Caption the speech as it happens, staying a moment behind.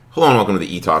Hello and welcome to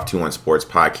the eTalk 21 Sports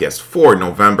Podcast for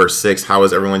November 6th. How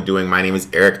is everyone doing? My name is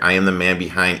Eric. I am the man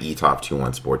behind eTalk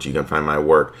 21 Sports. You can find my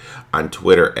work on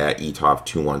Twitter at eTalk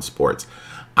 21 Sports.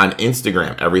 On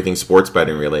Instagram, everything sports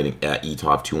betting relating at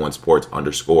eTalk 21 Sports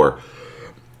 _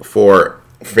 for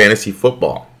fantasy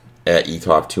football at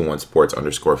eTalk 21 Sports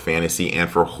 _ fantasy, and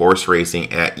for horse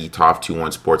racing at eTalk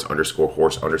 21 Sports _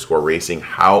 horse _ racing.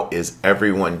 How is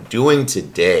everyone doing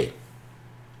today?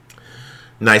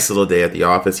 Nice little day at the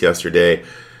office yesterday.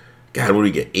 God, what did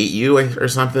we get? 8U or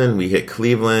something? We hit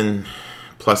Cleveland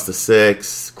plus the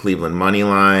 6, Cleveland money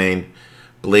line,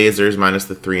 Blazers minus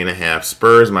the 3.5,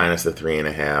 Spurs minus the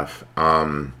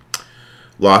 3.5.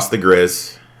 Lost the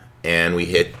Grizz, and we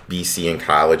hit BC in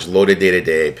college. Loaded day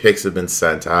today. Picks have been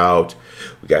sent out.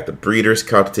 We got the Breeders'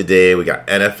 Cup today. We got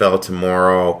NFL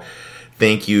tomorrow.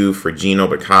 Thank you for Gino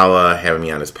Bacala having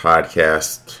me on his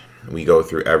podcast. We go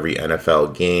through every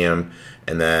NFL game.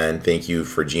 And then thank you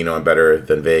for Gino and Better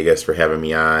Than Vegas for having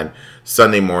me on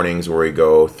Sunday mornings where we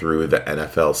go through the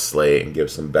NFL slate and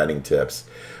give some betting tips.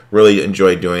 Really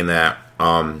enjoy doing that.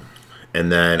 And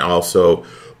then also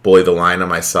Boy the Line on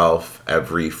myself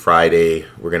every Friday.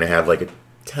 We're going to have like a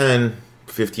 10,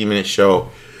 15-minute show.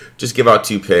 Just give out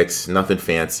 2 picks. Nothing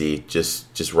fancy.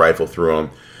 Just rifle through them.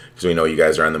 Because we know you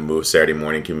guys are on the move. Saturday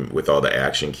morning with all the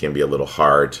action can be a little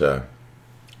hard to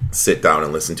sit down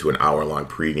and listen to an hour-long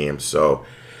pregame. So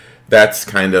that's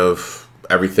kind of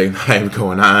everything that I have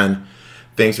going on.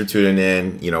 Thanks for tuning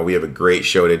in. We have a great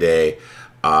show today.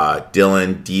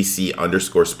 Dylan, DC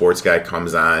 _ sports guy,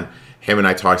 comes on. Him and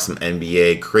I talk some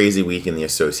NBA. Crazy week in the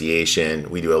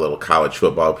association. We do a little college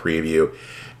football preview.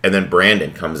 And then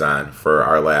Brandon comes on for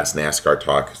our last NASCAR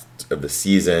talk of the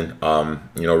season.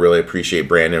 Really appreciate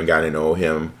Brandon. Got to know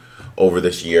him over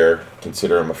this year.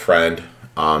 Consider him a friend.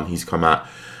 He's come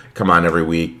on every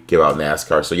week, give out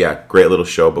NASCAR. So yeah, great little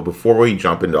show. But before we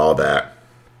jump into all that,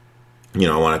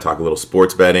 I want to talk a little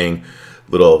sports betting,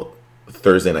 little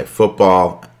Thursday night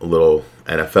football, a little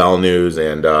NFL news,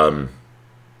 and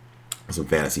some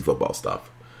fantasy football stuff.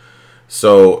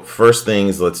 So first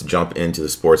things, let's jump into the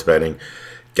sports betting.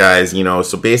 Guys,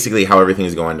 so basically how everything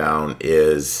is going down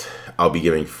is I'll be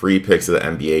giving free picks of the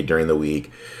NBA during the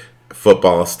week.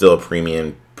 Football is still a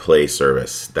premium play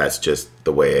service. That's just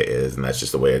the way it is, and that's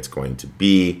just the way it's going to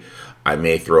be. I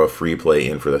may throw a free play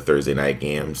in for the Thursday night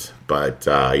games, but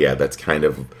that's kind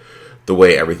of the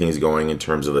way everything is going in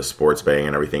terms of the sports betting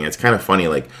and everything. It's kind of funny,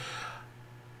 like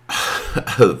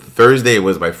Thursday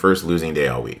was my first losing day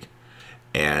all week,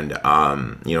 and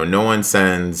no one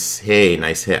sends, hey,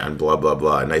 nice hit on blah blah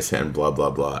blah, nice hit on blah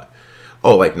blah blah.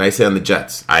 Oh, like nice hit on the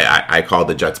Jets. I called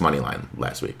the Jets money line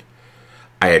last week.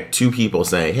 I had 2 people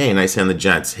saying, hey, nice hit on the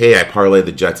Jets. Hey, I parlayed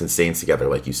the Jets and Saints together,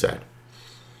 like you said.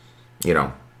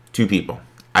 2 people.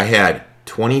 I had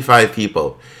 25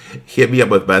 people hit me up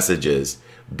with messages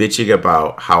bitching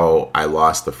about how I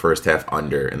lost the first half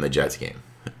under in the Jets game.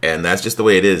 And that's just the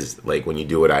way it is, like, when you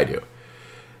do what I do.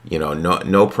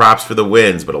 No props for the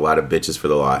wins, but a lot of bitches for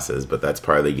the losses. But that's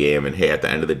part of the game. And, hey, at the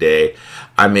end of the day,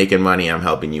 I'm making money. I'm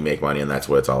helping you make money, and that's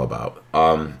what it's all about.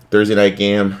 Thursday night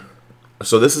game.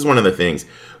 So this is one of the things.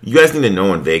 You guys need to know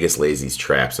when Vegas lays these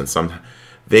traps. And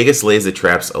Vegas lays the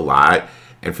traps a lot.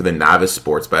 And for the novice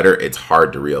sports bettor, it's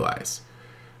hard to realize.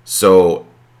 So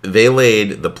they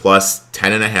laid the plus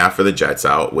 10.5 for the Jets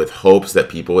out with hopes that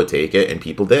people would take it. And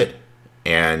people did.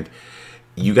 And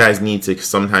you guys need to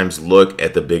sometimes look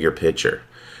at the bigger picture.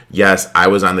 Yes, I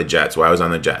was on the Jets. Well, I was on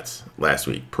the Jets last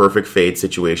week. Perfect fade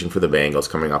situation for the Bengals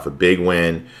coming off a big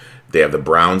win. They have the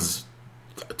Browns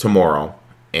tomorrow.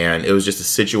 And it was just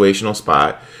a situational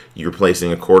spot. You're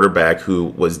placing a quarterback who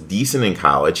was decent in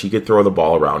college. He could throw the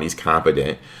ball around. He's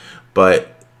competent.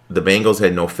 But the Bengals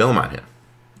had no film on him.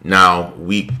 Now,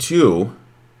 week 2,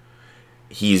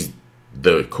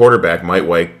 the quarterback, Mike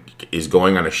White, is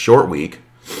going on a short week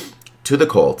to the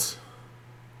Colts.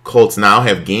 Colts now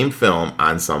have game film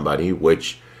on somebody,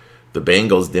 which the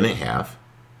Bengals didn't have.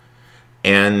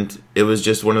 And it was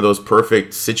just one of those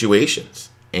perfect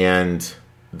situations. And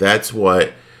that's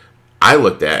what I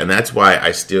looked at, and that's why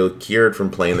I still cured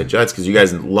from playing the Jets, because you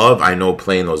guys love, I know,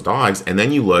 playing those dogs. And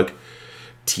then you look,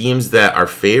 teams that are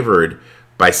favored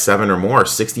by 7 or more,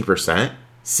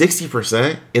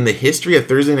 60% in the history of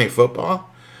Thursday Night Football.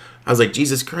 I was like,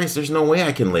 Jesus Christ, there's no way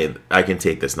I can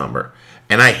take this number.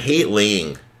 And I hate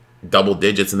laying double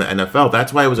digits in the NFL.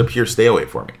 That's why it was a pure stay away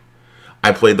for me.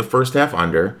 I played the first half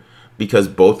under because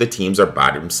both the teams are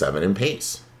bottom 7 in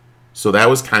pace. So that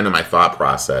was kind of my thought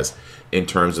process in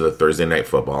terms of the Thursday night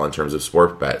football, in terms of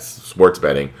sports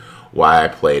betting, why I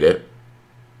played it.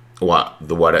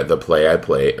 The play I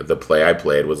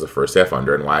played was the first half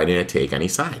under, and why I didn't take any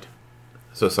side.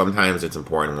 So sometimes it's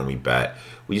important when we bet.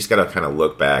 We just got to kind of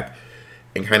look back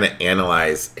and kind of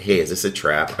analyze, hey, is this a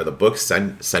trap? Are the books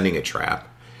sending a trap?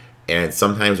 And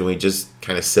sometimes when we just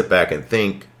kind of sit back and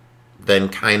think, then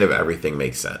kind of everything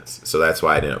makes sense. So that's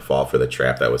why I didn't fall for the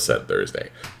trap that was set Thursday.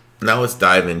 Now let's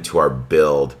dive into our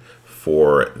build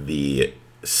for the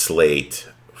slate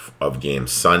of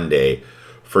games Sunday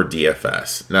for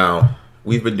DFS. Now,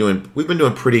 we've been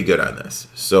doing pretty good on this.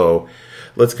 So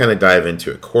let's kind of dive into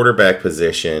it. Quarterback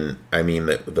position, I mean,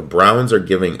 the Browns are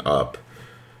giving up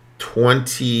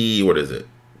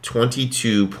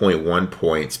 22.1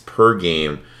 points per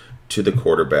game to the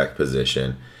quarterback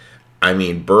position. I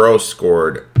mean, Burrow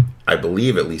scored, I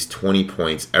believe, at least 20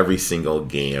 points every single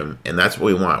game, and that's what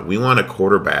we want. We want a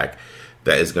quarterback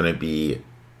that is going to be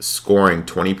scoring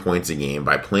 20 points a game.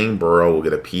 By playing Burrow, we'll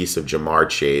get a piece of Jamar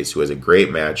Chase, who has a great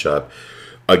matchup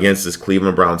against this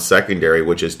Cleveland Browns secondary,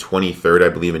 which is 23rd, I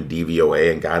believe, in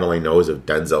DVOA, and God only knows if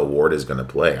Denzel Ward is going to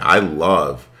play. I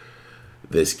love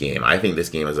this game. I think this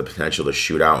game has a potential to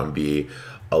shoot out and be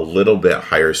a little bit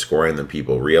higher scoring than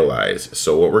people realize.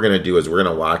 So what we're going to do is we're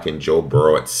going to lock in Joe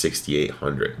Burrow at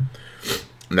 6,800.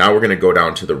 Now we're going to go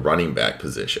down to the running back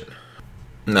position.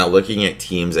 Now looking at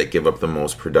teams that give up the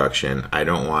most production, I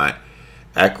don't want...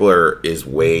 Eckler is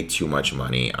way too much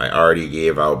money. I already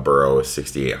gave out Burrow at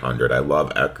 6,800. I love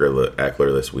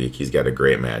Eckler this week. He's got a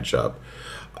great matchup.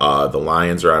 The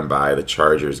Lions are on bye. The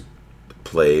Chargers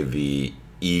play the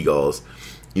Eagles.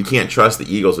 You can't trust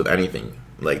the Eagles with anything.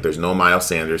 Like, there's no Miles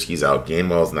Sanders. He's out.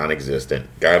 Gainwell's non-existent.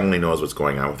 God only knows what's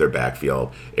going on with their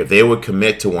backfield. If they would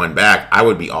commit to one back, I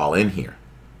would be all in here.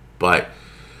 But,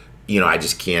 I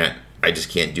just can't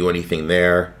do anything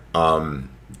there.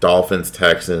 Dolphins,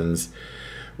 Texans.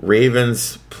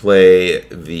 Ravens play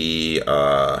the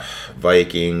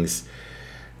Vikings.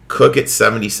 Cook at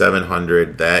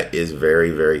 7,700. That is very,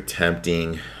 very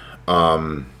tempting.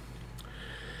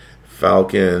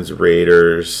 Falcons,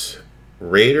 Raiders.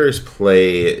 Raiders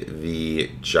play the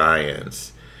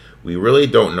Giants. We really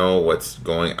don't know what's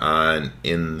going on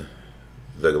in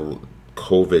the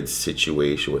COVID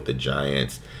situation with the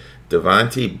Giants.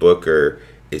 Devontae Booker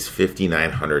is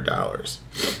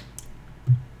 $5,900.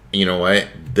 You know what?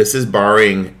 This is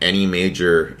barring any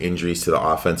major injuries to the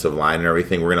offensive line and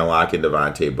everything. We're going to lock in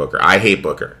Devontae Booker. I hate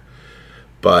Booker.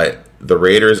 But the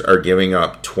Raiders are giving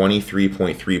up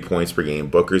 23.3 points per game.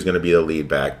 Booker's going to be the lead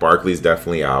back. Barkley's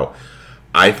definitely out.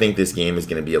 I think this game is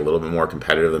going to be a little bit more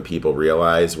competitive than people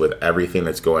realize with everything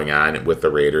that's going on with the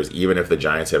Raiders. Even if the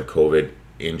Giants have COVID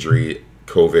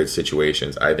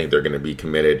situations, I think they're going to be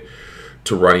committed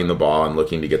to running the ball and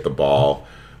looking to get the ball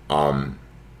on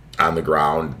the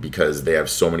ground because they have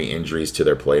so many injuries to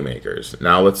their playmakers.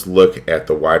 Now let's look at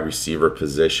the wide receiver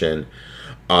position.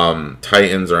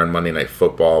 Titans are on Monday Night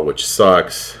Football, which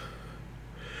sucks.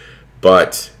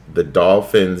 But the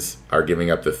Dolphins are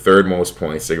giving up the third most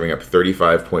points. They're giving up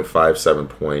 35.57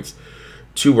 points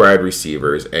to wide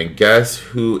receivers. And guess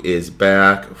who is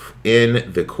back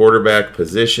in the quarterback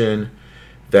position?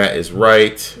 That is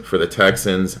right, for the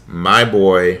Texans, my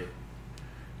boy,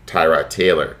 Tyrod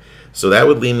Taylor. So that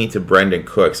would lead me to Brendan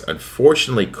Cooks.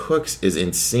 Unfortunately, Cooks is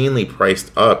insanely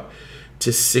priced up to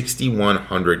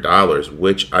 $6,100,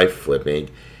 which I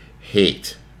flipping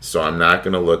hate. So I'm not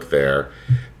going to look there.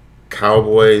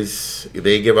 Cowboys,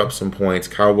 they give up some points.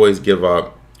 Cowboys give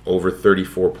up over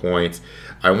 34 points.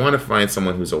 I want to find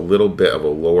someone who's a little bit of a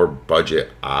lower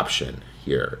budget option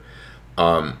here.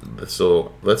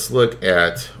 So let's look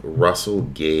at Russell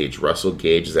Gage. Russell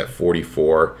Gage is at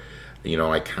 44.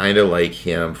 I kind of like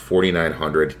him.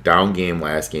 4,900. Down game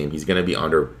last game. He's going to be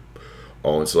under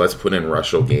owned. So let's put in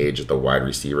Russell Gage at the wide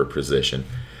receiver position.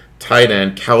 Tight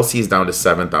end, Kelsey's down to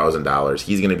 $7,000.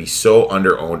 He's going to be so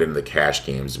under-owned in the cash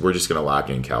games. We're just going to lock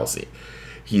in Kelsey.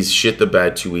 He's shit the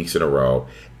bed 2 weeks in a row.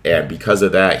 And because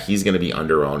of that, he's going to be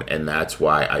under-owned. And that's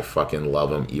why I fucking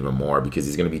love him even more. Because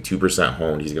he's going to be 2%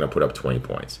 owned. He's going to put up 20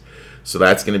 points. So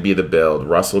that's going to be the build.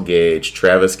 Russell Gage,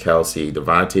 Travis Kelce,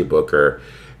 Devontae Booker,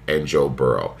 and Joe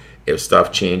Burrow. If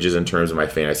stuff changes in terms of my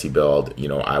fantasy build,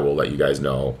 I will let you guys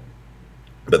know.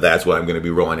 But that's what I'm going to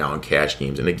be rolling out in cash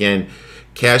games. And again,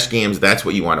 cash games, that's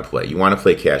what you want to play. You want to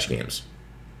play cash games.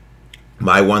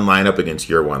 My one lineup against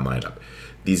your one lineup.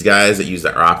 These guys that use the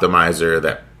optimizer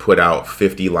that put out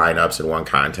 50 lineups in one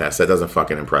contest, that doesn't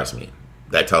fucking impress me.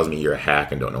 That tells me you're a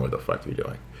hack and don't know what the fuck you're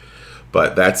doing.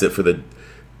 But that's it for the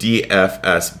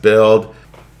DFS build.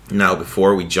 Now,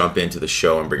 before we jump into the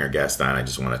show and bring our guest on, I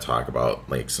just want to talk about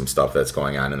some stuff that's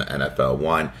going on in the NFL.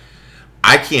 One,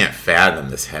 I can't fathom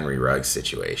this Henry Ruggs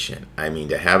situation. I mean,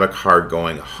 to have a car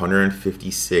going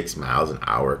 156 miles an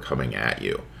hour coming at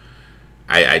you,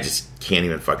 I just can't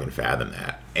even fucking fathom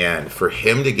that. And for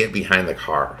him to get behind the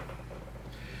car,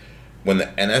 when the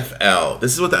NFL,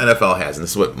 this is what the NFL has, and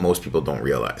this is what most people don't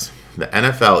realize. The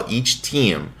NFL, each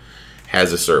team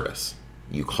has a service.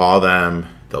 You call them,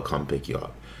 they'll come pick you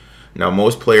up. Now,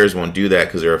 most players won't do that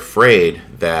because they're afraid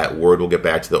that word will get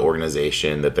back to the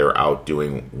organization that they're out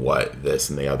doing this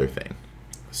and the other thing.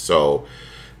 So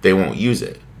they won't use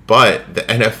it. But the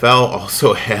NFL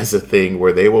also has a thing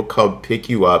where they will come pick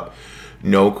you up,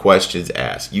 no questions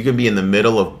asked. You can be in the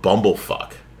middle of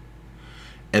bumblefuck,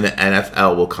 and the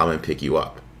NFL will come and pick you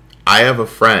up. I have a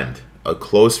friend, a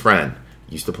close friend,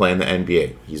 used to play in the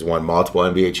NBA. He's won multiple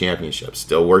NBA championships,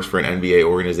 still works for an NBA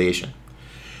organization.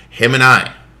 Him and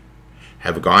I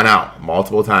have gone out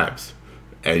multiple times,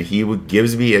 and he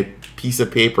gives me a piece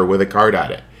of paper with a card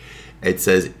on it. It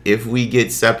says, if we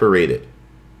get separated,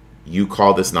 you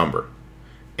call this number,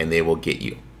 and they will get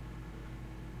you.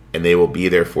 And they will be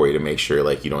there for you to make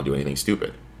sure you don't do anything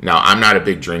stupid. Now, I'm not a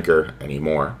big drinker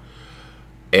anymore,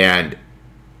 and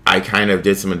I kind of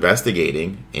did some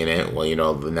investigating in it.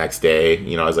 Well, the next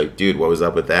day, I was like, dude, what was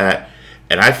up with that?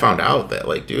 And I found out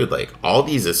that, all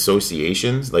these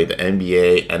associations, the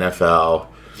NBA, NFL,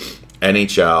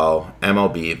 NHL,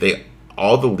 MLB,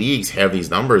 all the leagues have these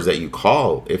numbers that you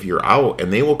call if you're out,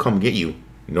 and they will come get you,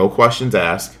 no questions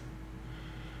asked,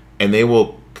 and they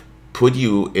will put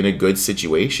you in a good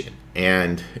situation.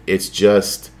 And it's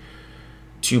just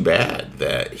too bad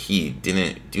that he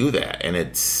didn't do that. And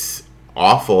it's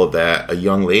awful that a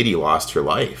young lady lost her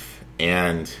life.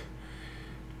 And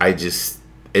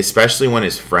especially when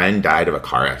his friend died of a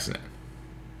car accident,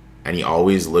 and he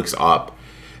always looks up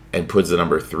and puts the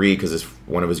number 3 because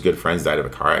one of his good friends died of a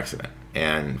car accident.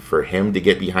 And for him to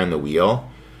get behind the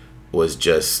wheel was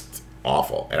just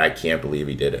awful, and I can't believe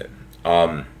he did it.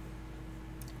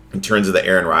 In terms of the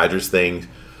Aaron Rodgers thing,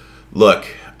 look,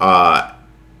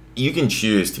 you can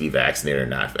choose to be vaccinated or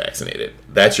not vaccinated.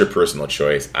 That's your personal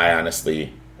choice. I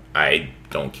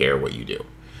don't care what you do.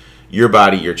 Your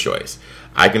body, your choice.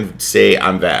 I can say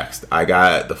I'm vaxxed. I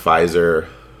got the Pfizer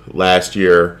last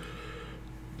year.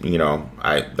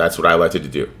 That's what I elected to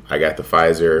do. I got the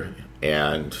Pfizer,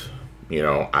 and,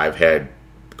 I've had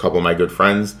a couple of my good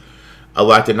friends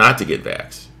elected not to get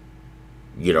vaxxed.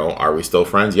 Are we still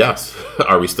friends? Yes.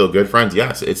 Are we still good friends?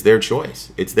 Yes. It's their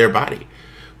choice. It's their body.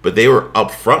 But they were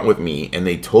upfront with me, and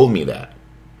they told me that.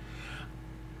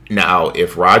 Now,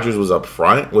 if Rodgers was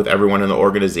upfront with everyone in the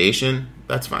organization,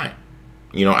 that's fine.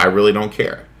 I really don't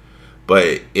care.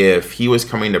 But if he was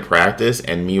coming to practice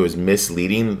and me was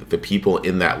misleading the people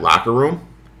in that locker room,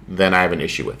 then I have an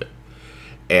issue with it.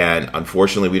 And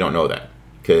unfortunately, we don't know that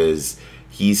because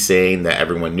he's saying that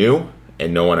everyone knew,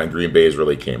 and no one on Green Bay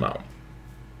really came out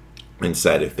and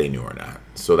said if they knew or not.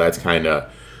 So that's kind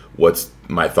of what's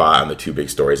my thought on the two big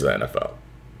stories of the NFL.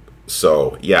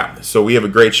 So, yeah. So we have a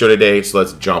great show today, so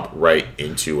let's jump right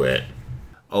into it.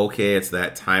 Okay, it's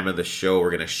that time of the show.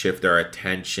 We're going to shift our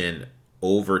attention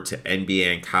over to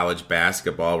NBA and college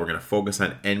basketball. We're going to focus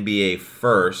on NBA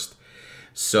first.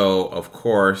 So, of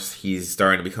course, he's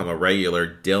starting to become a regular.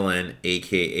 Dylan,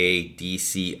 a.k.a.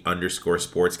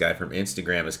 DC_sports guy from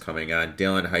Instagram, is coming on.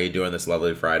 Dylan, how you doing this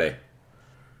lovely Friday?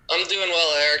 I'm doing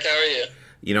well, Eric. How are you?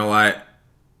 You know what?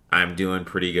 I'm doing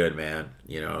pretty good, man.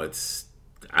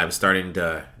 I'm starting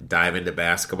to dive into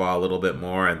basketball a little bit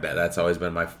more, and that's always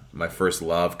been my first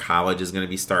love. College is going to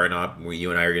be starting up, where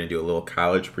you and I are going to do a little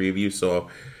college preview. So,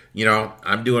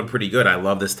 I'm doing pretty good. I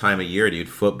love this time of year, dude.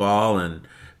 Football and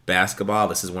basketball,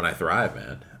 this is when I thrive,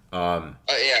 man. Yeah,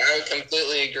 I would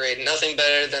completely agree. Nothing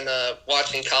better than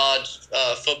watching college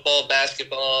football,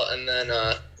 basketball, and then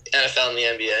NFL and the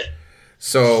NBA.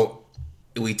 So,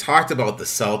 we talked about the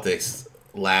Celtics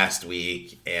last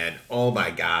week, and oh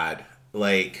my God,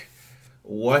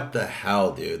 what the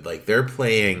hell, dude? They're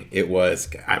playing, I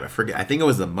forget, I think it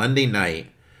was the Monday night.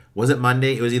 Was it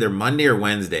Monday? It was either Monday or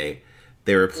Wednesday.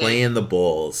 They were playing the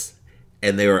Bulls,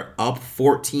 and they were up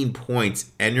 14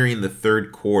 points entering the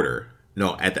third quarter.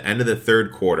 No, at the end of the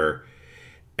third quarter,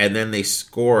 and then they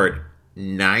scored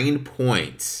 9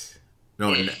 points,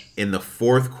 in the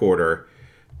fourth quarter,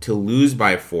 to lose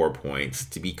by 4 points,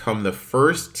 to become the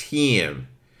first team.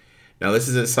 Now, this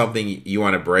isn't something you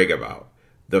want to brag about.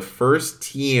 The first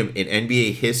team in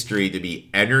NBA history to be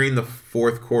entering the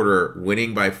fourth quarter,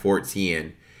 winning by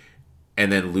 14,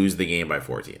 and then lose the game by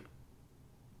 14.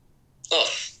 Oh,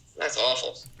 that's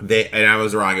awful. And I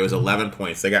was wrong. It was 11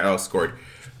 points. They got outscored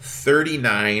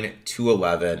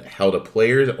 39-11. Held a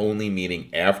players-only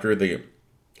meeting after the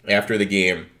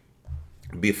game,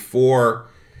 before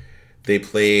they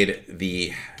played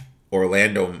the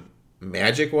Orlando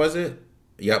Magic, was it?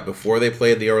 Yep, before they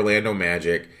played the Orlando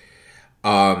Magic.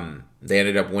 They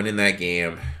ended up winning that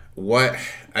game. What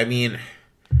can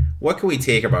we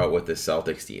take about with the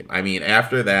Celtics team? I mean,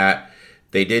 after that,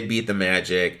 they did beat the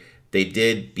Magic. They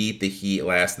did beat the Heat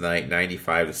last night,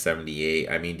 95-78.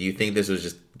 I mean, do you think this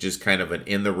was just kind of an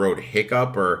in the road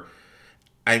hiccup, or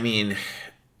I mean,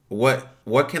 what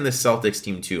can the Celtics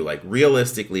team do? Like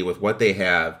realistically, with what they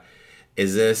have,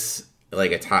 is this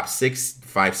like a top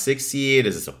 5-6 seed?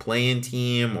 Is this a play-in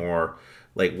team, or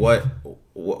like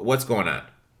what's going on?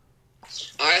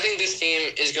 I think this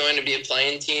team is going to be a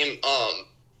play-in team.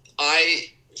 I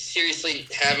seriously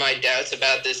have my doubts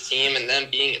about this team and them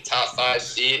being a top 5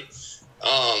 seed.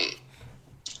 I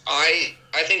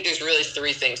think there's really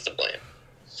 3 things to blame.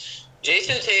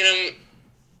 Jason Tatum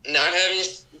not having a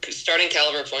starting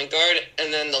caliber point guard,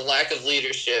 and then the lack of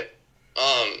leadership.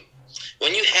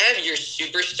 When you have your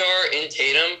superstar in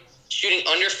Tatum shooting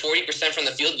under 40% from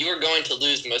the field, you are going to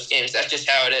lose most games. That's just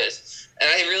how it is. And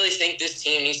I really think this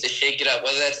team needs to shake it up,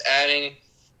 whether that's adding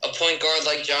a point guard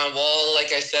like John Wall,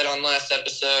 like I said on last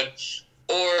episode,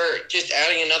 or just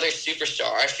adding another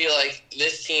superstar. I feel like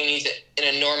this team needs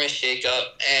an enormous shakeup,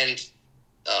 and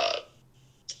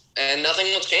nothing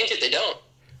will change if they don't.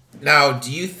 Now,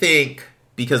 do you think,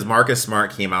 because Marcus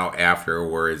Smart came out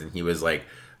afterwards and he was like,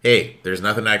 hey, there's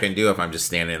nothing I can do if I'm just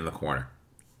standing in the corner.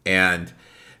 And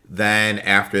then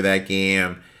after that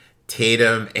game,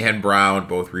 Tatum and Brown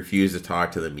both refused to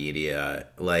talk to the media.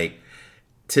 Like,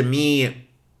 to me,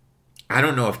 I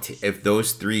don't know if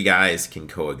those 3 guys can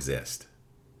coexist.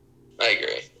 I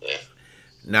agree, yeah.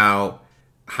 Now,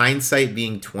 hindsight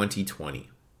being 2020,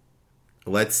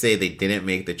 let's say they didn't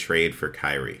make the trade for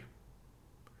Kyrie.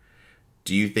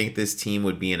 Do you think this team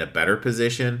would be in a better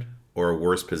position or a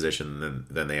worse position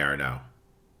than they are now?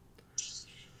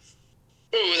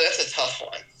 Ooh, that's a tough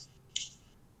one.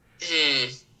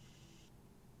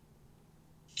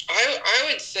 I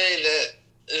would say that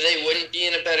they wouldn't be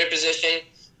in a better position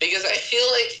because I feel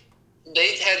like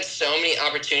they've had so many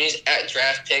opportunities at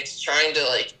draft picks trying to,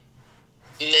 like,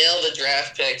 nail the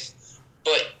draft picks.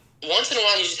 But once in a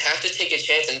while, you just have to take a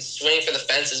chance and swing for the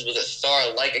fences with a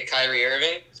star like a Kyrie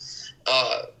Irving.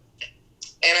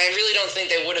 And I really don't think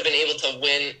they would have been able to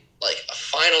win, like, a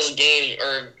finals game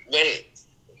or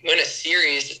win a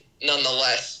series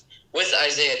nonetheless with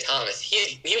Isaiah Thomas.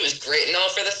 He was great and all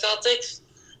for the Celtics,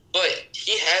 but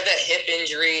he had that hip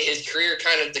injury. His career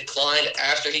kind of declined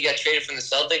after he got traded from the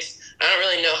Celtics. I don't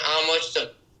really know how much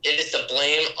it is to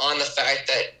blame on the fact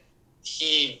that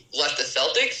he left the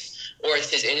Celtics or it's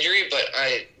his injury, but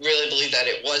I really believe that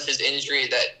it was his injury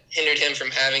that hindered him from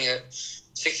having a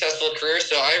successful career.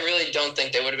 So I really don't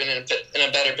think they would have been in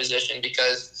a better position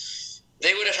because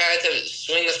they would have had to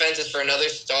swing the fences for another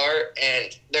star,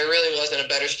 and there really wasn't a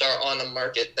better star on the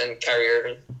market than Kyrie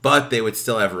Irving. But they would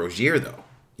still have Rozier, though.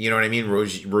 You know what I mean?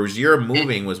 Rozier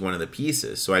moving was one of the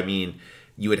pieces. So, I mean,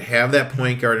 you would have that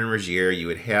point guard in Rozier. You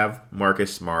would have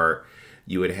Marcus Smart.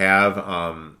 You would have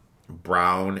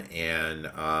Brown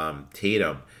and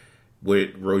Tatum.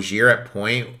 Would Rozier at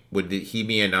point, would he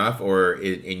be enough? Or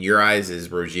in your eyes,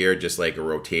 is Rozier just like a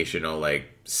rotational, like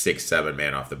 6-7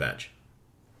 man off the bench?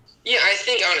 Yeah, I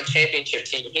think on a championship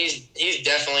team, he's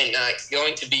definitely not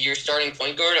going to be your starting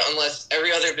point guard unless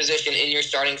every other position in your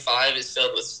starting 5 is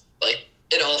filled with, like,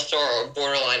 an all-star or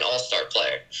borderline all-star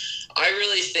player. I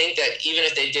really think that even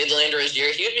if they did land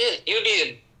Rozier, he would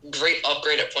be a great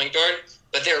upgrade at point guard,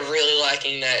 but they're really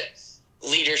lacking that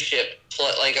leadership,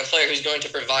 like a player who's going to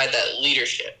provide that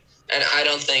leadership. And I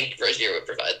don't think Rozier would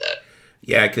provide that.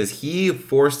 Yeah, because he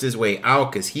forced his way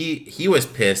out because he was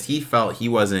pissed. He felt he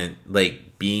wasn't,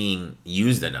 like, being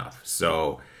used enough.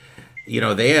 So, you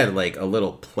know, they had, like, a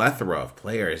little plethora of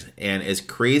players. And as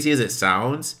crazy as it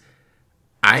sounds,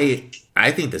 I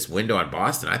think this window on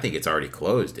Boston, I think it's already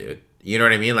closed, dude. You know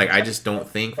what I mean? Like, I just don't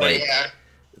think, like,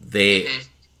 they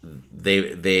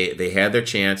had their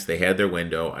chance, they had their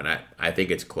window, and I think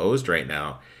it's closed right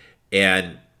now.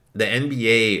 And the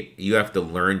NBA, you have to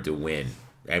learn to win.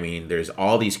 I mean, there's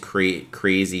all these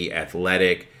crazy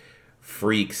athletic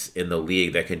freaks in the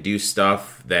league that can do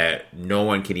stuff that no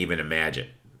one can even imagine,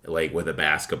 like with a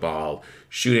basketball,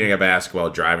 shooting a basketball,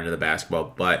 driving to the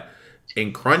basketball. But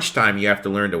in crunch time, you have to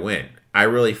learn to win. I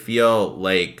really feel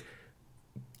like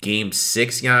Game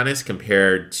 6 Giannis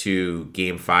compared to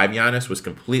Game 5 Giannis was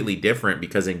completely different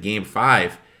because in Game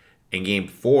 5 and Game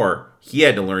 4, he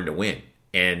had to learn to win.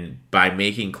 And by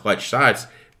making clutch shots,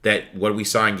 that what we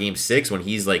saw in Game 6 when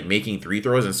he's like making free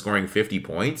throws and scoring 50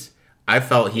 points, I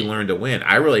felt he learned to win.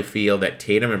 I really feel that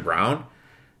Tatum and Brown,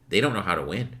 they don't know how to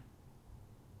win.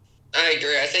 I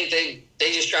agree. I think they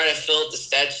just try to fill up the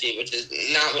stat sheet, which is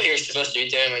not what you're supposed to be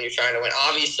doing when you're trying to win.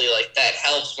 Obviously, like, that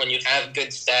helps when you have good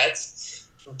stats,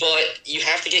 but you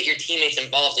have to get your teammates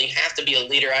involved, and you have to be a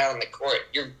leader out on the court.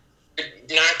 You're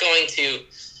not going to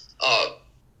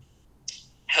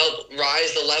help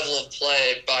rise the level of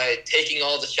play by taking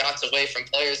all the shots away from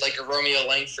players like a Romeo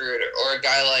Langford or a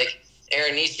guy like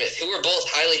Aaron Nesmith, who were both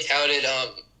highly touted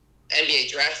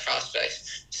NBA draft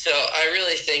prospects. So I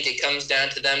really think it comes down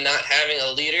to them not having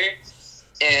a leader,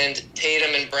 and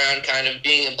Tatum and Brown kind of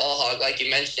being a ball hog, like you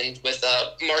mentioned with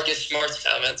Marcus Smart's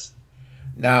comments.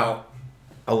 Now,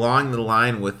 along the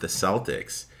line with the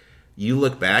Celtics, you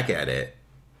look back at it,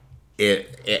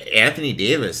 Anthony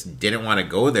Davis didn't want to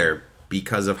go there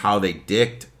because of how they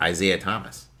dicked Isaiah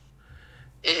Thomas.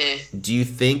 Mm-hmm. Do you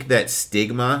think that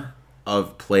stigma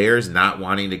of players not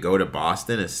wanting to go to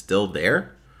Boston is still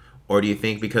there? Or do you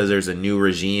think because there's a new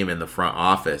regime in the front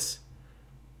office,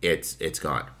 it's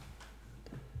gone?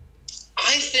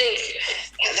 I think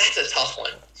that's a tough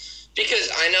one, because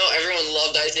I know everyone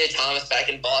loved Isaiah Thomas back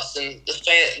in Boston.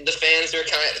 The fans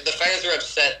were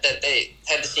upset that they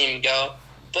had to see him go.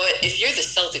 But if you're the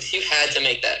Celtics, you had to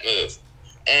make that move.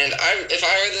 And if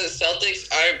I were the Celtics,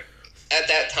 at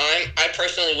that time, I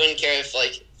personally wouldn't care if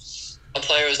like a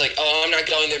player was like, "Oh, I'm not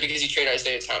going there because you traded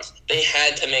Isaiah Thomas." They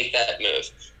had to make that move.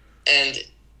 And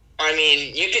I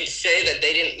mean, you could say that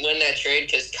they didn't win that trade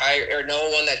because Kyrie, or no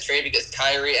one won that trade because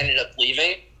Kyrie ended up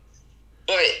leaving.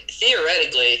 But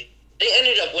theoretically, they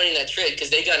ended up winning that trade because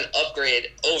they got an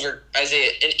upgrade over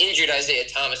an injured Isaiah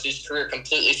Thomas, whose career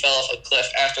completely fell off a cliff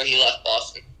after he left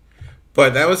Boston.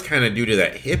 But that was kind of due to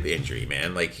that hip injury,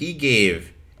 man. Like he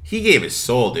gave his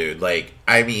soul, dude. Like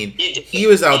I mean, he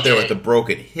was out there with a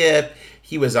broken hip.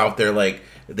 He was out there like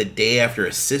the day after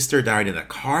his sister died in a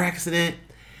car accident.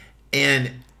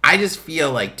 And I just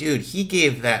feel like, dude, he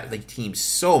gave that team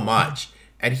so much,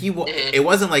 and it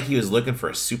wasn't like he was looking for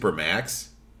a super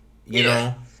max, you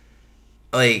know,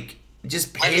 like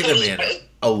just pay the man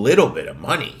a little bit of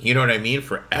money, you know what I mean,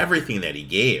 for everything that he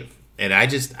gave. And I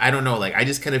don't know, like I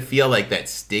just kind of feel like that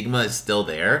stigma is still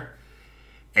there,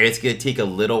 and it's gonna take a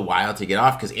little while to get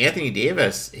off because Anthony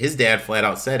Davis, his dad flat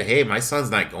out said, "Hey, my son's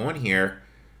not going here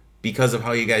because of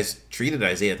how you guys treated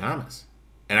Isaiah Thomas."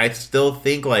 And I still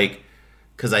think, like,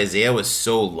 because Isaiah was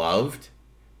so loved,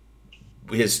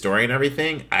 his story and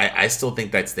everything, I still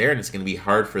think that's there, and it's going to be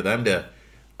hard for them to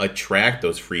attract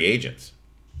those free agents.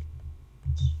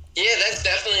 Yeah, that's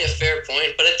definitely a fair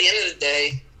point. But at the end of the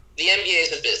day, the NBA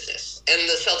is a business, and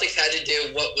the Celtics had to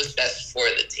do what was best for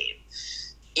the team.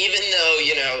 Even though,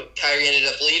 Kyrie ended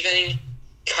up leaving,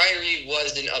 Kyrie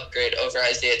was an upgrade over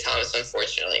Isaiah Thomas,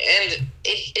 unfortunately. And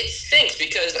it stinks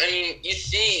because, I mean, you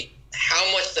see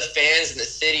how much the fans and the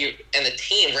city and the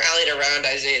team rallied around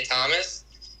Isaiah Thomas,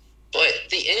 but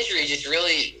the injury just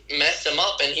really messed him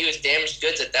up, and he was damaged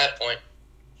goods at that point.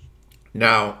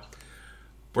 Now,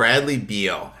 Bradley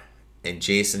Beal and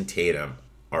Jason Tatum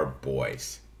are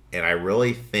boys, and I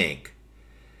really think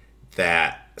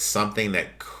that something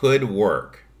that could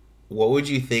work. What would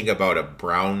you think about a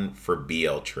Brown for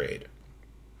Beal trade?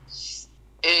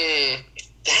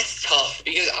 That's tough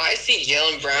because I see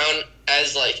Jaylen Brown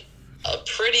as like a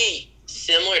pretty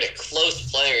similar to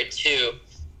close player to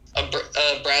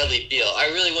Bradley Beal. I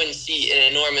really wouldn't see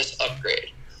an enormous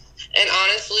upgrade. And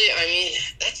honestly, I mean,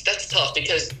 that's tough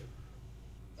because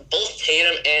both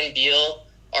Tatum and Beal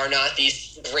are not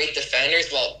these great defenders,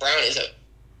 while Brown is a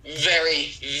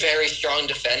very, very strong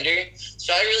defender.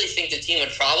 So I really think the team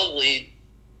would probably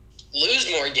lose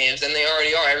more games than they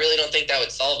already are. I really don't think that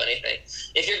would solve anything.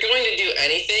 If you're going to do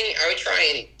anything, I would try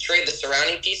and trade the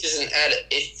surrounding pieces and add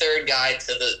a third guy to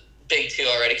the big two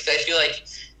already, because I feel like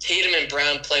Tatum and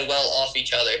Brown play well off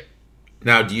each other.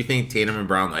 Now, do you think Tatum and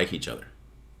Brown like each other?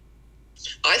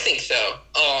 I think so.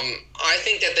 I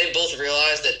think that they both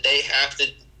realize that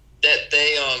that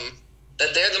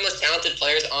they're the most talented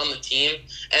players on the team,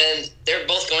 and they're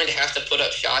both going to have to put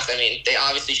up shots. I mean, they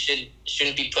obviously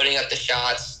shouldn't be putting up the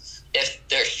shots if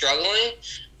they're struggling,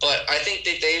 but I think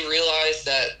that they realize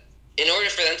that in order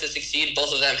for them to succeed,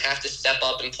 both of them have to step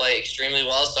up and play extremely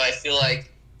well. So I feel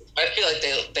like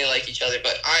they like each other,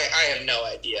 but I have no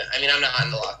idea. I mean, I'm not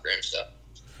in the locker room, so.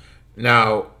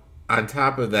 Now, on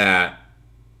top of that,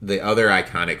 the other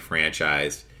iconic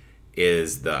franchise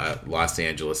is the Los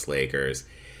Angeles Lakers.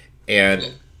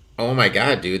 And, oh my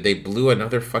God, dude, they blew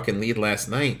another fucking lead last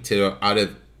night out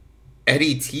of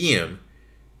Eddie Team,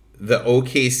 the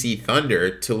OKC Thunder,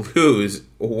 to lose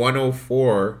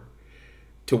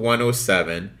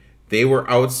 104-107. They were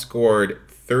outscored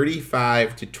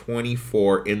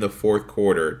 35-24 in the fourth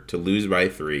quarter to lose by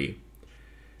 3.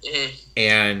 Mm-hmm.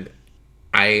 And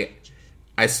I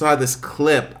saw this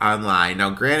clip online.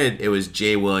 Now, granted, it was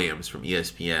Jay Williams from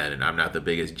ESPN, and I'm not the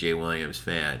biggest Jay Williams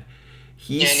fan.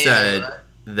 He said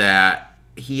that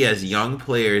he has young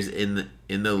players in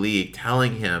the league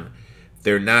telling him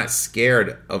they're not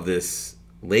scared of this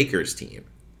Lakers team.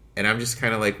 And I'm just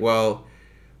kind of like, well,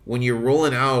 when you're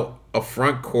rolling out a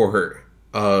front court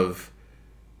of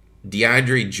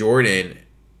DeAndre Jordan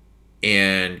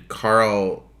and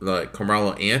Carmelo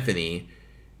Anthony,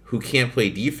 who can't play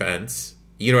defense,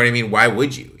 you know what I mean? Why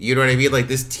would you? You know what I mean? Like,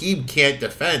 this team can't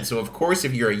defend. So, of course,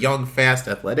 if you're a young, fast,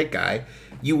 athletic guy,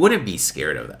 you wouldn't be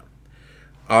scared of them.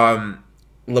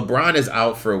 LeBron is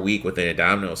out for a week with an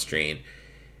abdominal strain.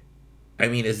 I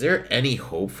mean, is there any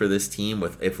hope for this team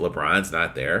if LeBron's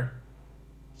not there?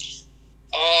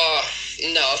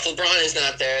 No. If LeBron is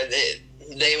not there,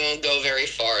 they won't go very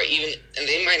far. And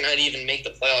they might not even make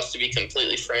the playoffs, to be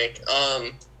completely frank.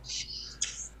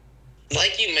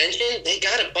 Like you mentioned, they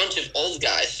got a bunch of old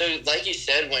guys. So, like you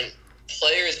said, when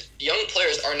young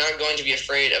players are not going to be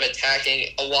afraid of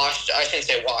attacking I shouldn't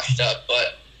say washed up,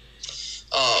 but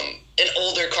an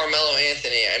older Carmelo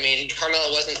Anthony. I mean,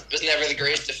 Carmelo was never the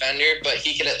greatest defender, but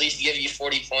he could at least give you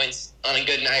 40 points on a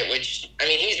good night, which, I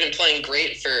mean, he's been playing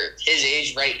great for his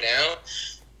age right now,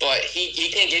 but he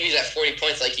can't give you that 40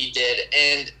 points like he did.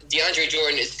 And DeAndre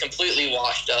Jordan is completely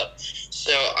washed up.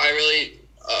 So I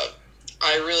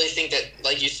really think that,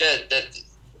 like you said, that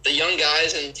the young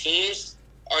guys and teams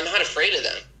are not afraid of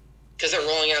them because they're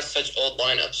rolling out such old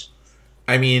lineups.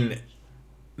 I mean,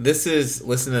 listen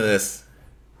to this.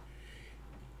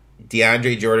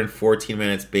 DeAndre Jordan, 14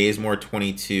 minutes. Bazemore,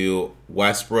 22.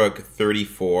 Westbrook,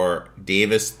 34.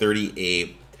 Davis,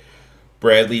 38.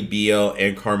 Bradley Beal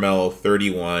and Carmelo,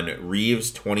 31.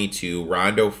 Reeves, 22.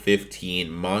 Rondo,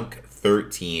 15. Monk,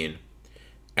 13.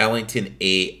 Ellington,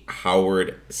 8.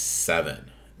 Howard, 7.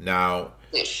 Now,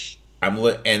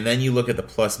 and then you look at the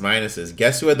plus minuses.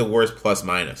 Guess who had the worst plus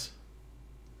minus?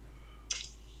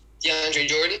 DeAndre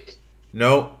Jordan?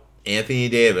 No, Anthony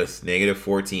Davis, negative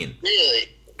 14. Really?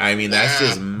 I mean, that's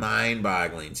just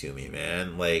mind-boggling to me,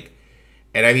 man. Like,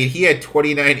 and I mean, he had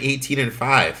 29, 18, and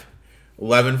 5.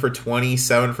 11 for 20,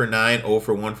 7 for 9, 0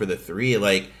 for 1 for the 3.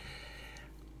 Like,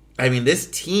 I mean, this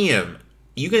team,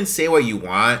 you can say what you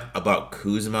want about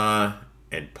Kuzma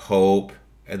and Pope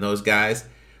and those guys,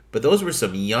 but those were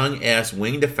some young-ass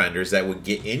wing defenders that would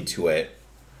get into it.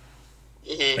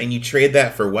 Mm-hmm. And you trade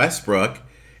that for Westbrook.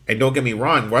 And don't get me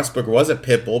wrong, Westbrook was a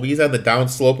pit bull, but he's on the down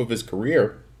slope of his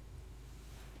career.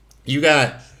 You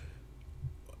got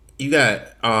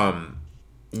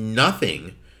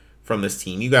nothing from this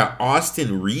team. You got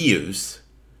Austin Reeves,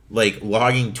 like,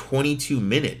 logging 22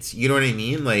 minutes. You know what I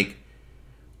mean? Like,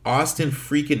 Austin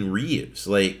freaking Reeves.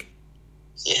 Like,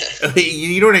 yeah.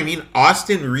 You know what I mean?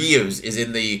 Austin Reeves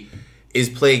is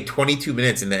playing 22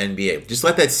 minutes in the NBA. Just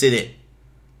let that sit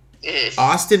in.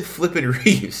 Austin flipping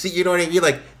Reeves. You know what I mean?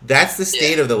 Like, that's the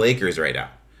state of the Lakers right now.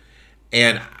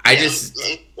 And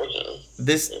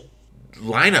this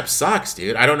lineup sucks,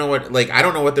 dude. I don't know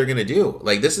what they're gonna do.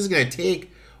 Like, this is gonna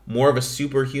take more of a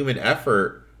superhuman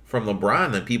effort from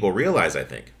LeBron than people realize, I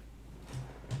think.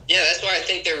 Yeah, that's why I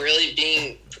think they're really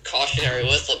being precautionary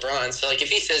with LeBron. So, like, if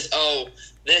he says, "Oh,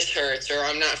 this hurts," or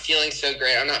 "I'm not feeling so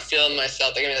great, I'm not feeling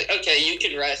myself," they're gonna be like, "Okay, you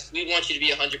can rest. We want you to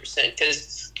be 100%."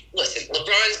 Because, listen,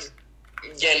 LeBron's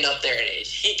getting up there in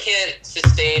age. He can't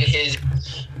sustain his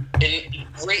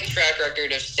great track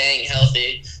record of staying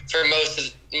healthy for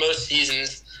most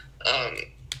seasons,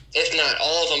 if not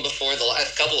all of them before the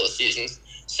last couple of seasons.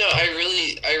 So I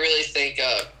really think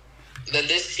that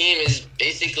this team is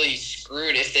basically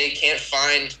screwed if they can't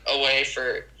find a way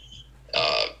for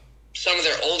some of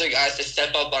their older guys to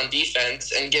step up on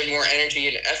defense and give more energy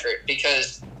and effort.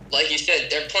 Because, like you said,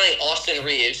 they're playing Austin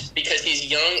Reeves because he's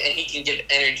young and he can give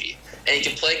energy and he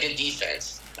can play good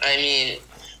defense. I mean,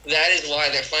 that is why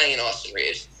they're playing in Austin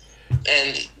Reeves.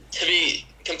 And to be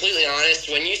completely honest,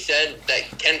 when you said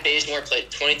that Kent Bazemore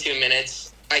played 22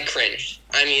 minutes, I cringed.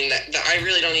 I mean, I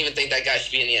really don't even think that guy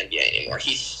should be in the NBA anymore.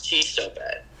 He's so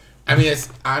bad. I mean, it's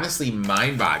honestly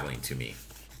mind-boggling to me,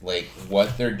 like,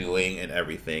 what they're doing and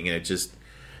everything. And it just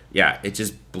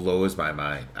blows my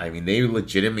mind. I mean, they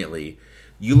legitimately,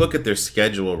 you look at their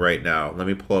schedule right now. Let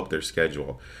me pull up their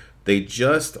schedule. They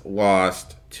just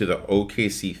lost to the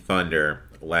OKC Thunder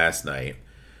last night.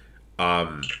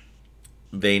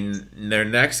 Their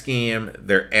next game,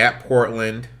 they're at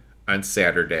Portland on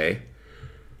Saturday,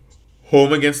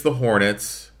 home against the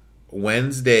Hornets,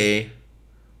 Wednesday,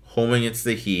 home against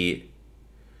the Heat,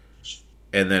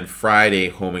 and then Friday,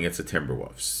 home against the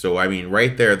Timberwolves. So, I mean,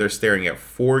 right there, they're staring at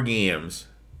 4 games,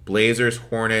 Blazers,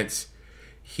 Hornets,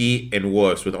 Heat, and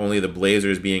Wolves, with only the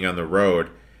Blazers being on the road.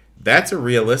 That's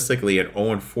realistically an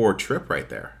 0-4 trip right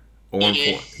there.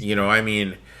 0-4. You know, I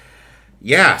mean,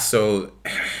 Yeah, so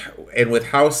and with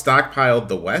how stockpiled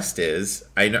the West is,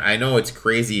 I know it's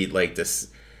crazy like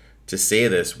this to say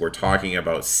this. We're talking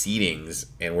about seedings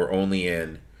and we're only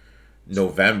in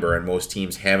November and most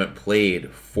teams haven't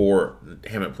played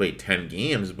 10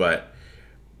 games, but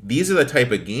these are the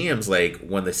type of games like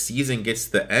when the season gets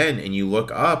to the end and you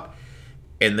look up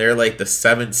and they're like the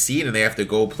 7th seed and they have to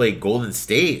go play Golden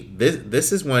State.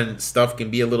 This is when stuff can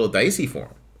be a little dicey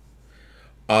for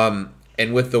them.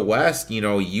 And with the West,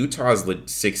 Utah's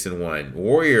 6-1,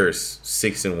 Warriors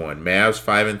 6-1, Mavs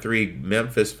 5-3,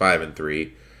 Memphis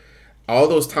 5-3. All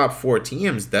those top 4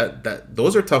 teams, that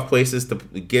those are tough places to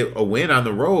get a win on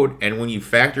the road. And when you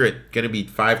factor it going to be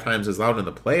 5 times as loud in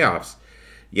the playoffs,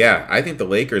 yeah, I think the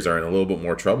Lakers are in a little bit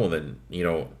more trouble than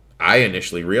I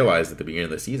initially realized at the beginning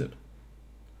of the season.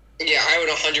 Yeah, I would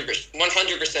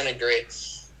 100% agree.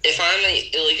 If I'm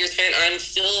a Lakers fan, I'm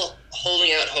still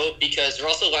holding out hope because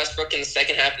Russell Westbrook in the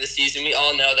second half of the season, we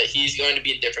all know that he's going to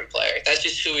be a different player. That's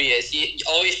just who he is. He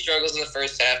always struggles in the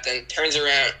first half, then turns it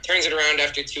around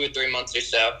after 2 or 3 months or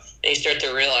so, and you start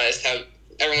to realize how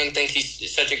everyone thinks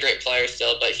he's such a great player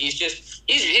still, but he's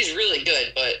really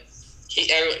good. But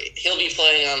he'll be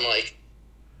playing on like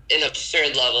an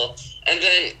absurd level. And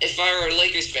then if I were a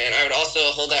Lakers fan, I would also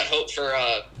hold out hope for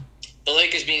the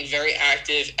Lakers being very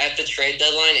active at the trade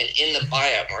deadline and in the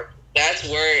buyout market. That's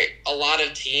where a lot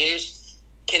of teams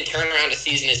can turn around a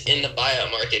season is in the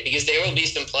buyout market because there will be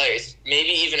some players, maybe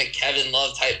even a Kevin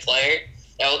Love type player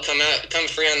that will come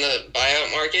free on the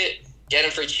buyout market, get him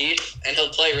for cheap, and he'll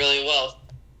play really well.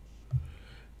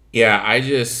 Yeah,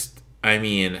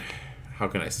 how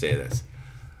can I say this?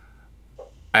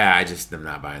 I just am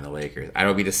not buying the Lakers. I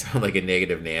don't mean to sound like a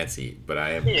negative Nancy, but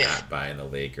I am not buying the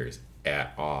Lakers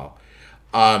at all.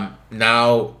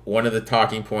 Now, one of the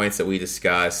talking points that we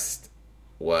discussed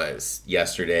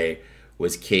yesterday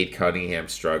was Cade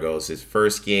Cunningham's struggles. His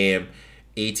first game,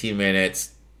 18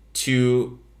 minutes,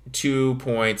 2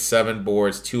 points, 7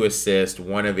 boards, 2 assists,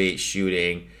 1 of 8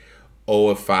 shooting, 0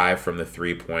 of 5 from the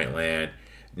 3-point land.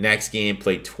 Next game,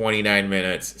 played 29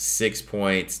 minutes, 6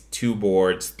 points, 2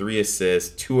 boards, 3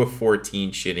 assists, 2 of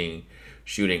 14 shooting,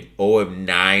 0 of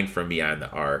 9 from beyond the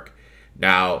arc.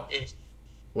 Now,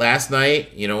 last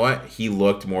night, you know what? He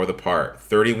looked more the part.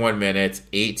 31 minutes,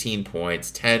 18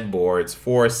 points, 10 boards,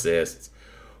 4 assists,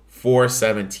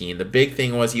 4-17. The big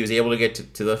thing was he was able to get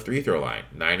to the free throw line,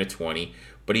 9 of 20,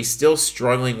 but he's still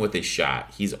struggling with his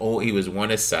shot. He was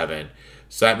 1 of 7,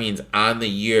 so that means on the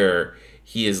year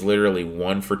he is literally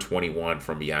 1 for 21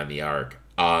 from beyond the arc.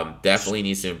 Definitely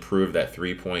needs to improve that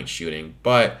 3-point shooting,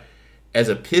 but as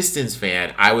a Pistons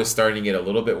fan, I was starting to get a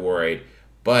little bit worried.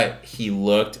 But he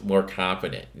looked more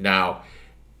confident. Now,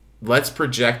 let's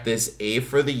project this A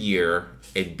for the year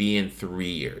and B in 3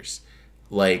 years.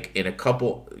 Like in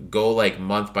go like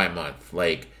month by month.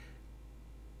 Like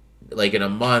in a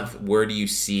month, where do you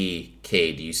see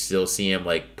Cade? Do you still see him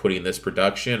like putting this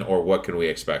production, or what can we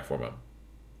expect from him?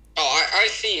 Oh, I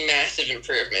see massive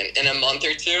improvement in a month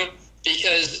or two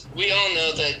because we all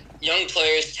know that young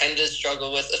players tend to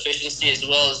struggle with efficiency as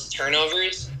well as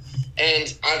turnovers. And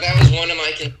that was one of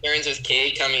my concerns with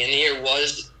Cade coming in the year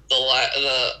was the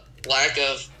lack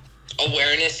of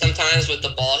awareness sometimes with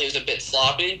the ball. He was a bit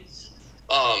sloppy.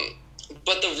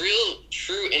 But the real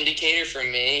true indicator for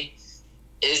me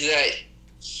is that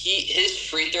his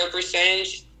free throw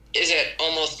percentage is at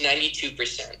almost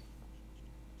 92%.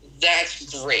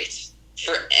 That's great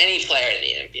for any player in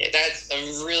the NBA. That's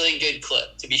a really good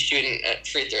clip to be shooting at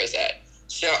free throws at.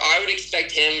 So I would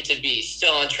expect him to be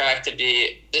still on track to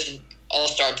be this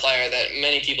all-star player that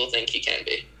many people think he can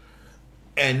be.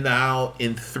 And now,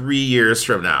 in 3 years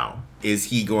from now, is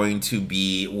he going to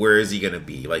be, where is he going to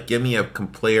be? Like, give me a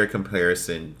player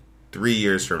comparison 3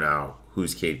 years from now.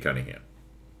 Who's Cade Cunningham?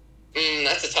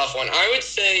 That's a tough one. I would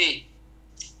say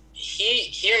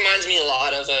he reminds me a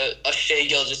lot of a Shai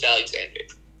Gilgeous-Alexander.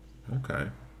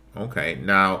 Okay.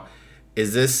 Now,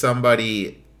 is this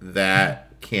somebody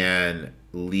that can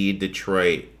lead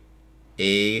Detroit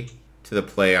A, to the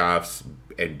playoffs,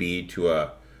 and B, to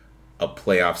a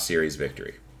playoff series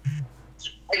victory?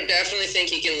 I definitely think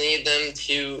he can lead them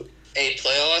to a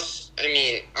playoffs. I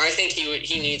mean, I think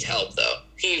he needs help, though.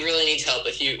 He really needs help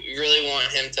if you really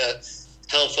want him to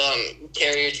help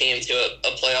carry your team to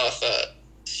a playoff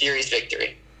series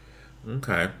victory.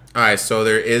 Okay. All right, so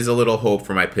there is a little hope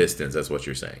for my Pistons. That's what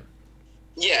you're saying.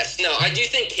 Yes. No, I do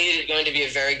think Cade is going to be a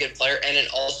very good player and an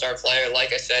all-star player.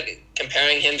 Like I said,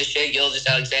 comparing him to Shai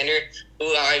Gilgeous-Alexander, who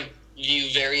I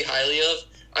view very highly of,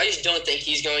 I just don't think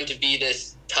he's going to be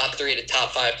this top 3 to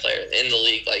top 5 player in the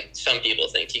league like some people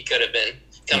think he could have been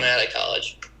coming out of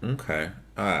college. Okay.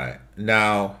 All right.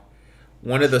 Now,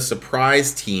 one of the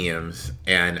surprise teams,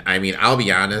 and I mean, I'll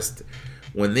be honest,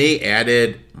 when they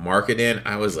added Marketing,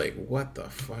 I was like, what the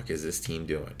fuck is this team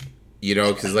doing? You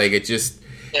know, because, like, it just,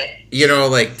 you know,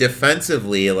 like,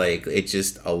 defensively, like, it's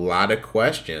just a lot of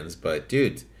questions. But,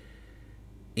 dude,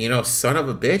 you know, son of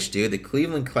a bitch, dude, the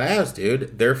Cleveland Cavs,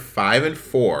 dude, they're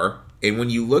 5-4. And when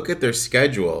you look at their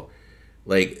schedule,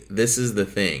 like, this is the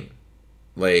thing.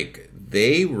 Like,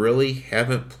 they really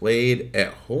haven't played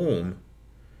at home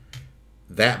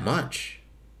that much.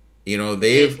 You know,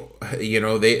 they've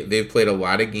played a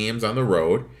lot of games on the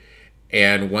road,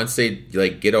 and once they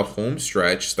like get a home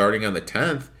stretch starting on the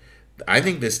 10th, I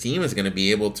think this team is going to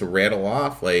be able to rattle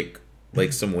off like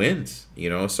some wins, you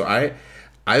know. So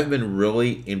I've been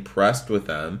really impressed with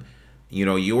them. You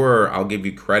know, I'll give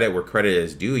you credit where credit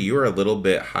is due. You were a little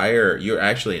bit higher. You're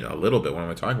actually a little bit, what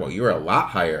am I talking about? You were a lot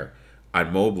higher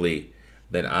on Mobley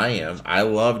than I am. I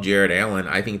love Jared Allen.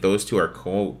 I think those two are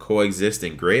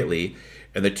coexisting greatly.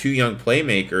 And the two young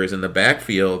playmakers in the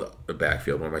backfield, what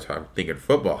am I talking? Thinking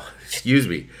football, excuse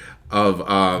me, of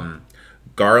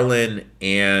Garland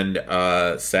and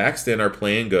Saxton are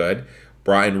playing good.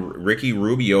 Brought in Ricky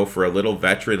Rubio for a little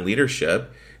veteran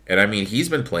leadership. And I mean, he's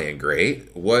been playing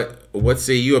great. What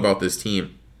say you about this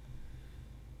team?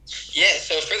 Yeah,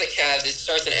 so for the Cavs, it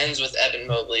starts and ends with Evan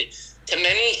Mobley. To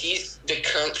many, he's the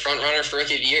current frontrunner for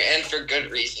Rookie of the Year, and for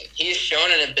good reason. He has shown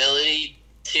an ability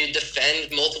to defend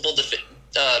multiple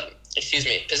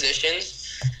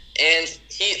positions, and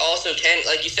he also can,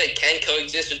 like you said, can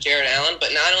coexist with Jared Allen.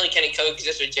 But not only can he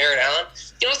coexist with Jared Allen,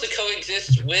 he can also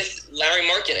coexist with Larry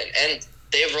Markkinen, and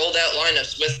they've rolled out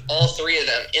lineups with all three of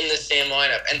them in the same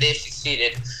lineup, and they've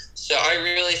succeeded. So I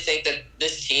really think that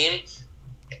this team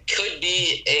could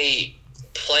be a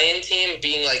play-in team,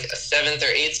 being like a 7th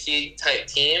or 8th seed type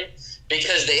team,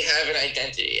 because they have an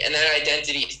identity, and that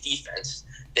identity is defense.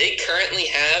 They currently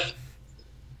have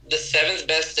the 7th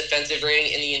best defensive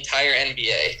rating in the entire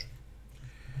NBA.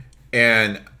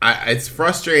 And it's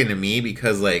frustrating to me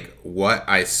because, like, what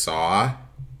I saw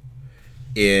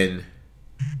in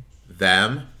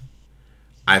them,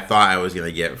 I thought I was going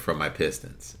to get from my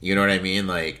Pistons. You know what I mean?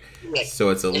 Like, so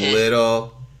it's a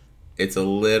little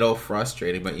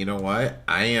frustrating, but you know what?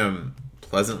 I am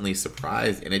pleasantly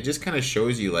surprised, and it just kind of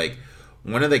shows you, like,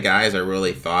 one of the guys I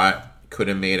really thought could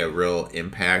have made a real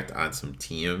impact on some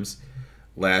teams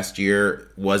last year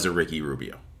was a Ricky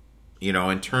Rubio. You know,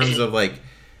 in terms of, like,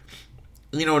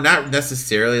 you know, not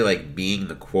necessarily, like, being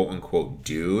the quote-unquote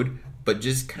dude, but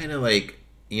just kind of, like,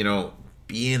 you know,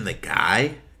 being the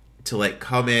guy to, like,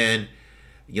 come in,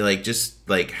 you like, just,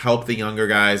 like, help the younger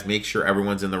guys, make sure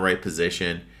everyone's in the right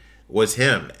position, was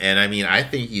him. And, I mean, I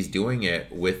think he's doing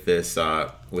it with this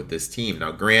team.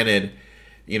 Now, granted,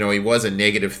 you know, he was a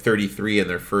negative 33 in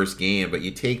their first game, but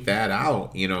you take that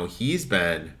out, you know, his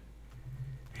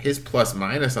plus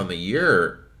minus on the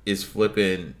year is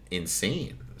flipping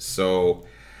insane. So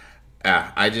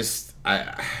I just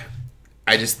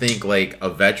think, like, a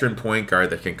veteran point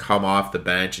guard that can come off the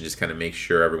bench and just kind of make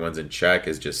sure everyone's in check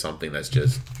is just something that's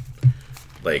just,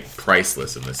 like,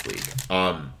 priceless in this league.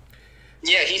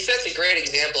 Yeah, he sets a great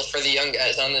example for the young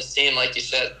guys on this team, like you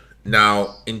said.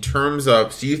 Now, in terms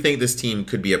of, so you think this team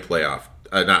could be a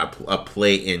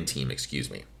play-in team,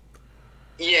 excuse me?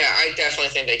 Yeah, I definitely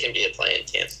think they can be a play-in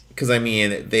team. Because, I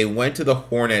mean, they went to the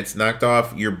Hornets, knocked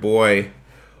off your boy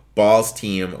Ball's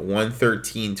team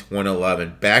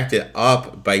 113-111, backed it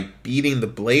up by beating the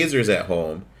Blazers at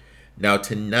home. Now,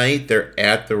 tonight, they're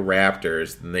at the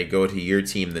Raptors, and they go to your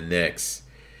team, the Knicks.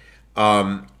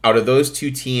 Out of those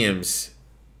two games,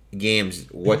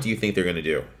 what do you think they're going to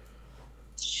do?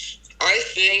 I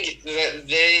think that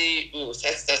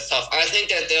that's tough. I think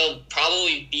that they'll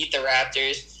probably beat the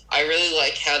Raptors. I really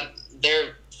like how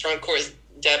their front court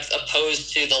depth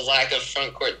opposed to the lack of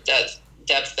front court depth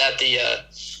that the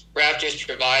Raptors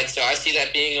provide. So I see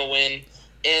that being a win.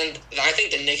 And I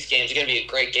think the Knicks game is going to be a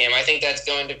great game. I think that's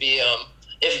going to be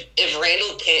if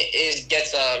Randall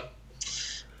gets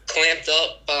clamped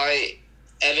up by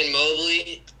Evan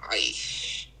Mobley,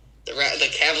 the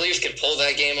Cavaliers could pull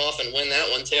that game off and win that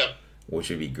one too. Which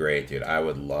would be great, dude. I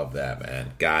would love that,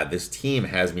 man. God, this team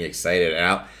has me excited.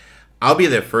 And I'll be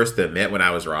the first to admit when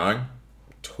I was wrong.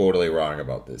 Totally wrong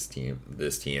about this team.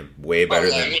 Way better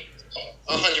than... 100%.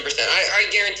 I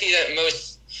guarantee that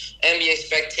most NBA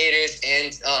spectators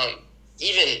and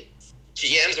even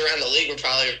GMs around the league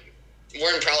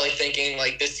weren't probably thinking,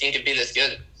 like, this team could be this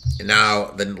good.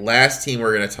 Now, the last team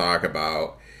we're going to talk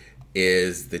about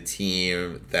is the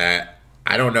team that,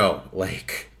 I don't know,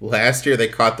 like, last year they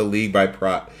caught the league by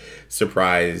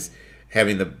surprise,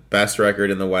 having the best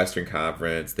record in the Western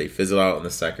Conference. They fizzled out in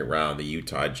the second round, the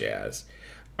Utah Jazz.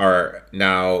 are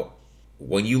now,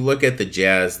 when you look at the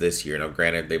Jazz this year, now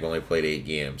granted they've only played 8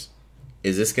 games,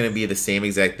 is this going to be the same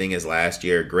exact thing as last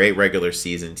year? Great regular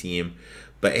season team,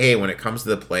 but hey, when it comes to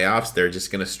the playoffs, they're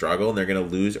just going to struggle and they're going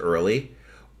to lose early?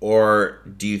 Or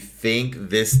do you think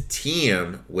this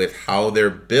team, with how they're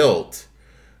built,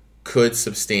 could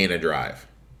sustain a drive?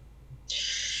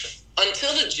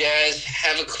 Until the Jazz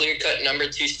have a clear-cut number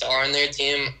 2 star on their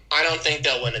team, I don't think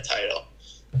they'll win a title.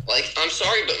 Like, I'm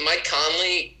sorry, but Mike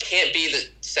Conley can't be the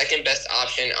second best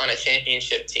option on a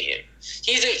championship team.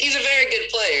 He's a very good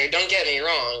player, don't get me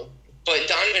wrong, but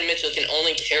Donovan Mitchell can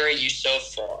only carry you so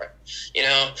far, you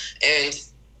know? And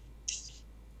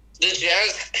the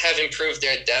Jazz have improved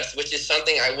their depth, which is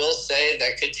something I will say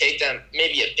that could take them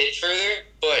maybe a bit further,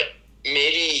 but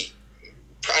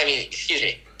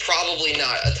probably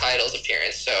not a titles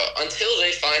appearance. So until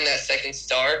they find that second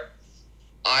star,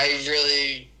 I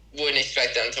really wouldn't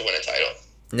expect them to win a title.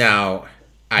 Now,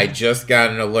 I just got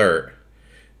an alert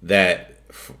that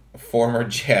former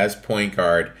Jazz point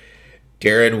guard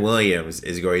Darren Williams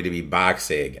is going to be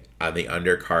boxing on the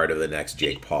undercard of the next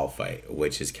Jake Paul fight,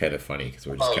 which is kind of funny because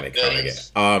we're just kind of counting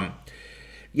it.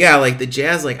 Yeah, like the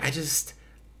Jazz, like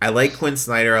I like Quinn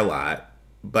Snyder a lot,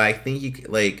 but I think you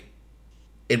like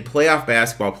in playoff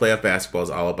basketball is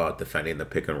all about defending the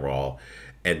pick and roll,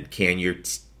 and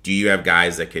do you have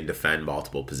guys that can defend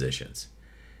multiple positions?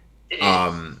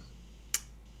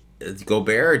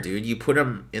 Gobert, dude, you put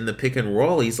him in the pick and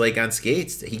roll, he's like on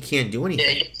skates. He can't do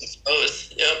anything. Yeah, he's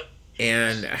exposed. Yep.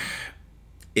 And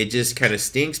it just kind of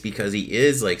stinks because he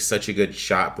is like such a good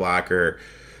shot blocker,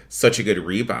 such a good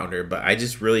rebounder. But I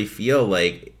just really feel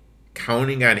like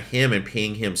counting on him and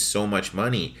paying him so much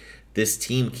money, this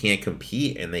team can't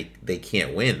compete and they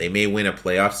can't win. They may win a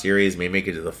playoff series, may make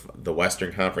it to the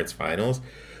Western Conference Finals,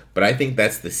 but I think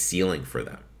that's the ceiling for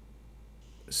them.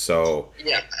 So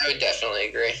yeah, I would definitely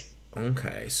agree.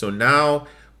 Okay, so now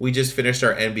we just finished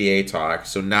our NBA talk.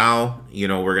 So now,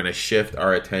 we're going to shift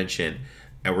our attention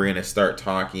and we're going to start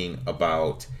talking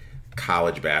about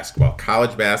college basketball.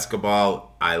 College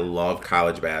basketball, I love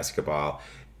college basketball.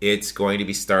 It's going to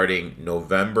be starting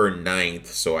November 9th.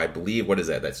 So I believe, what is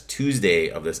that? That's Tuesday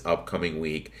of this upcoming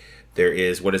week. There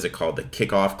is, what is it called? The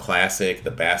Kickoff Classic,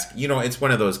 it's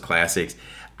one of those classics.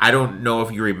 I don't know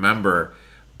if you remember,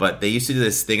 but they used to do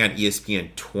this thing on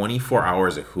ESPN, 24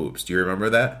 hours of hoops. Do you remember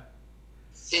that?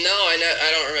 No,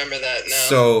 I don't remember that, no.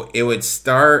 So it would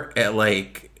start at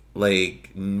like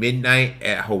midnight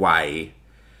at Hawaii.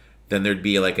 Then there'd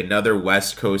be like another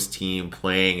West Coast team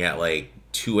playing at like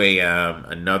 2 a.m.,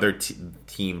 another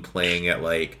team playing at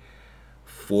like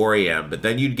 4 a.m. But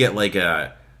then you'd get like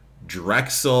a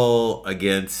Drexel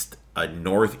against a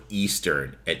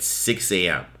Northeastern at 6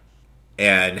 a.m.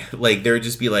 And like there would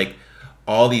just be like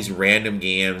all these random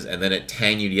games, and then at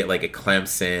 10 you'd get like a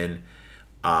Clemson.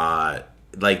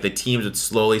 Like the teams would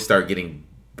slowly start getting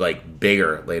like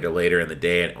bigger later in the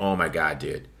day, and oh my god,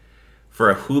 dude, for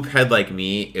a hoop head like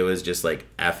me, it was just like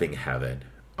effing heaven.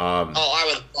 I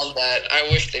would love that. I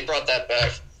wish they brought that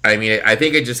back. I mean, I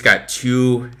think it just got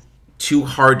too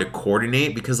hard to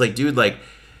coordinate because like, dude, like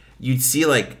you'd see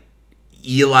like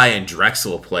Eli and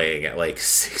Drexel playing at like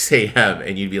 6 a.m.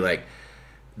 and you'd be like,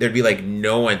 there'd be like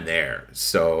no one there.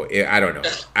 So I don't know.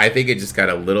 I think it just got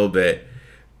a little bit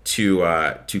too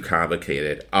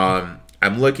complicated. I'm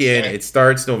looking. It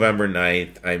starts November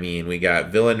 9th. I mean, we got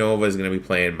Villanova is going to be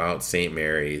playing Mount St.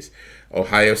 Mary's.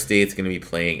 Ohio State's going to be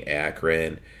playing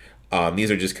Akron.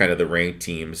 These are just kind of the ranked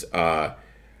teams.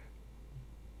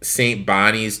 St.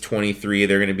 Bonnie's 23.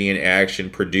 They're going to be in action.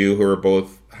 Purdue, who are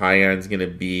both high on, is going to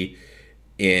be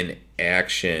in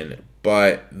action.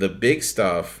 But the big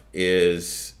stuff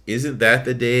isn't that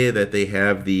the day that they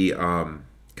have the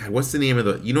God, what's the name of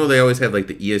they always have like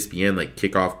the ESPN like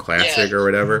Kickoff Classic or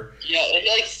whatever. Yeah,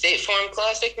 like State Farm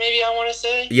Classic, maybe I want to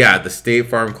say. Yeah, the State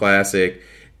Farm Classic.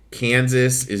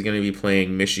 Kansas is going to be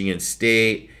playing Michigan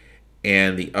State,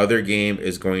 and the other game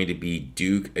is going to be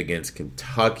Duke against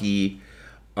Kentucky.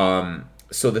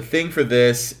 So the thing for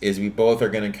this is we both are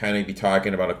going to kind of be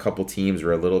talking about a couple teams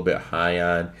we're a little bit high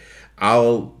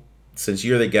on. Since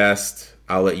you're the guest,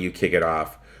 I'll let you kick it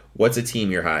off. What's a team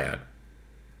you're high on?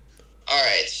 All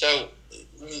right, so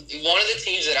one of the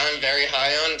teams that I'm very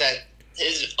high on that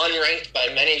is unranked by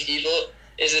many people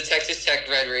is the Texas Tech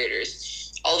Red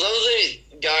Raiders. Although they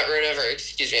got rid of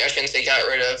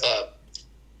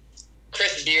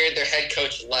Chris Beard, their head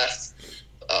coach, left,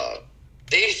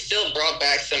 they still brought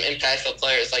back some impactful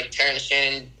players like Terrence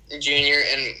Shannon Jr.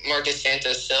 and Marcus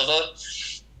Santos Silva.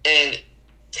 And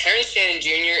Terrence Shannon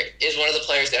Jr. is one of the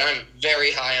players that I'm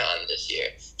very high on this year.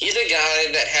 He's a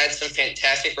guy that had some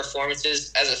fantastic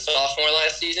performances as a sophomore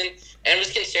last season, and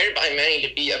was considered by many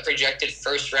to be a projected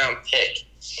first-round pick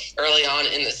early on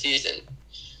in the season.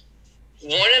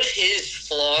 One of his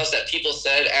flaws that people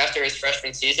said after his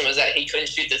freshman season was that he couldn't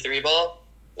shoot the three ball.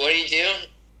 What did he do?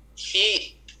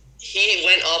 He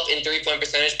went up in three-point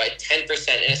percentage by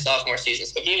 10% in his sophomore season.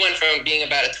 So he went from being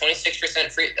about a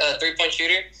 26% three-point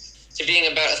shooter to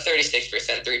being about a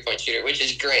 36% three-point shooter, which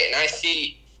is great. And I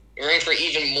see room for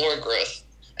even more growth.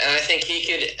 And I think he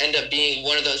could end up being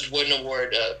one of those Wooden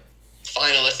Award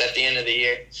finalists at the end of the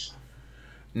year.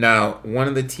 Now, one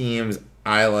of the teams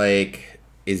I like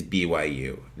is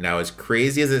BYU. Now, as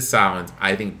crazy as it sounds,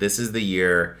 I think this is the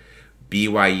year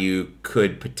BYU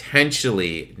could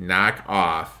potentially knock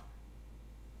off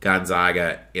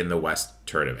Gonzaga in the West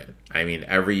tournament. I mean,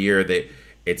 every year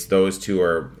it's those two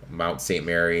are Mount St.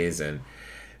 Mary's, and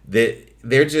they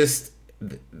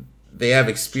have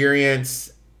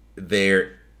experience.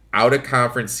 Their out of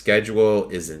conference schedule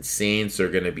is insane, so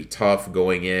they're going to be tough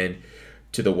going in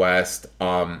to the West.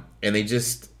 And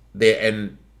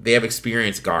they have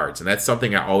experienced guards, and that's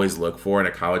something I always look for in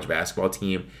a college basketball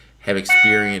team. Have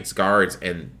experienced guards,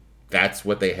 and that's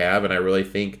what they have. And I really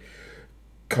think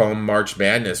come March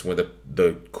Madness, when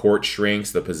the court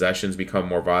shrinks, the possessions become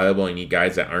more valuable, and you need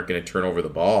guys that aren't going to turn over the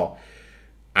ball.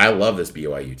 I love this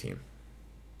BYU team.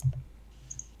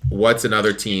 What's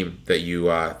another team that you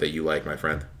like, my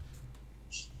friend?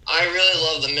 I really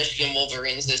love the Michigan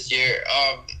Wolverines this year.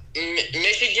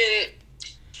 Michigan,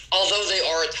 although they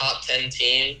are a top 10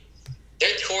 team,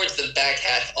 they're towards the back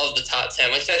half of the top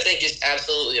 10, which I think is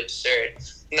absolutely absurd.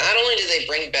 Not only do they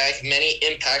bring back many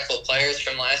impactful players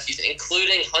from last season,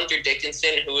 including Hunter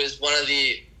Dickinson, who is one of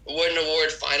the Wooden Award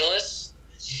finalists,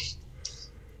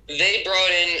 they brought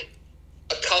in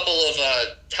a couple of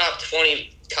top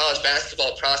 20 college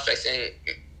basketball prospects in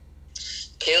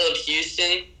Caleb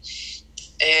Houston,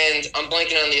 and I'm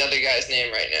blanking on the other guy's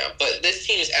name right now. But this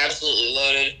team is absolutely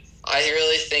loaded. I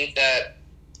really think that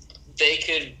they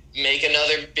could make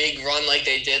another big run like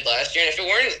they did last year. And if it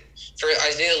weren't for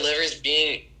Isaiah Livers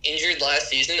being injured last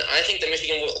season, I think the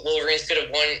Michigan Wolverines could have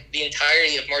won the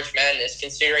entirety of March Madness,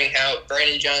 considering how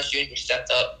Brandon Johns Jr.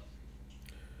 stepped up.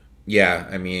 Yeah,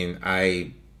 I mean,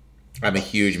 I'm a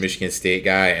huge Michigan State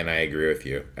guy, and I agree with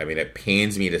you. I mean, it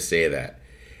pains me to say that.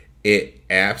 It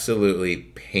absolutely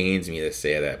pains me to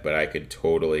say that, but I could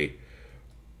totally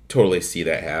see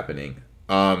that happening.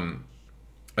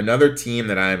 Another team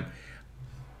that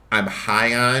I'm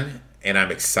high on, and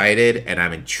I'm excited, and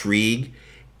I'm intrigued,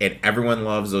 and everyone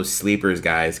loves those sleepers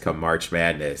guys come March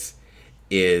Madness,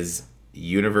 is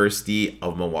University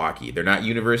of Milwaukee. They're not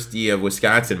University of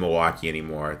Wisconsin-Milwaukee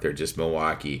anymore. They're just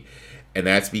Milwaukee. And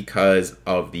that's because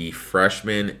of the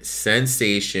freshman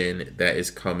sensation that is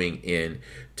coming in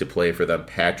to play for them,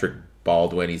 Patrick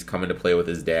Baldwin. He's coming to play with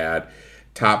his dad.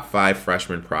 Top 5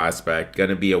 freshman prospect. Going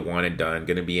to be a one and done.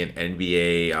 Going to be an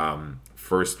NBA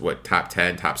first, top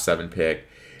 10, top 7 pick.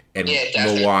 And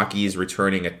Milwaukee's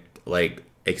returning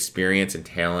experience and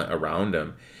talent around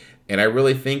him. And I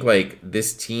really think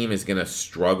this team is going to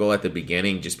struggle at the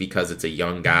beginning just because it's a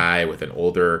young guy with an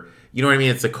older, you know what I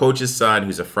mean? It's a coach's son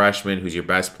who's a freshman, who's your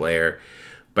best player.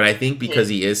 But I think because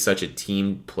he is such a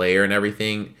team player and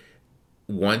everything,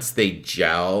 once they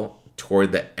gel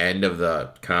toward the end of the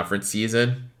conference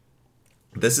season,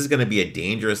 this is going to be a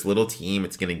dangerous little team.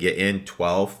 It's going to get in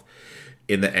 12th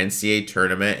in the NCAA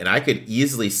tournament. And I could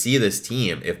easily see this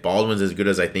team, if Baldwin's as good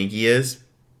as I think he is,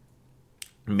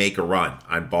 make a run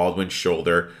on Baldwin's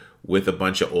shoulder with a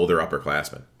bunch of older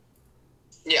upperclassmen.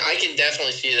 Yeah, I can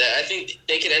definitely see that. I think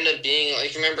they could end up being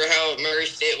remember how Murray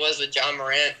State was with John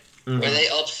Morant, where they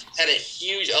had a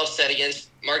huge upset against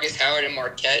Marcus Howard and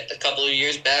Marquette a couple of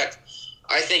years back.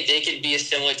 I think they could be a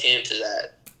similar team to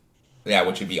that. Yeah,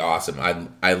 which would be awesome.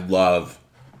 I love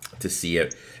to see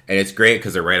it. And it's great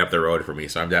because they're right up the road for me,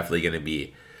 so I'm definitely going to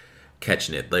be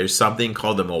catching it. There's something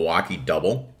called the Milwaukee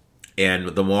Double. And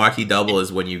the Milwaukee Double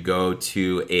is when you go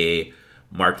to a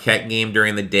Marquette game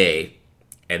during the day,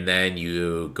 and then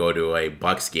you go to a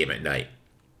Bucks game at night.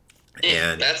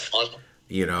 And that's fun.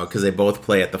 You know, because they both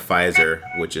play at the Pfizer,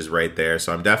 which is right there.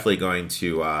 So I'm definitely going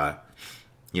to,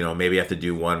 maybe have to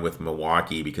do one with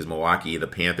Milwaukee, because Milwaukee, the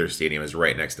Panthers Stadium, is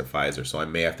right next to Pfizer. So I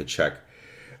may have to check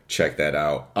that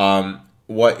out.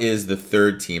 What is the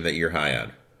third team that you're high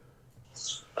on?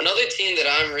 Another team that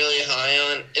I'm really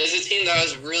high on is a team that I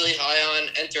was really high on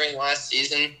entering last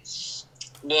season.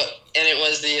 And it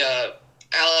was the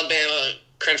Alabama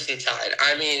Crimson Tide.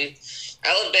 I mean,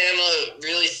 Alabama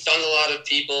really stunned a lot of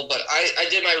people, but I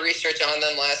did my research on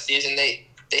them last season. They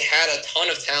had a ton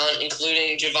of talent,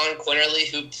 including Javon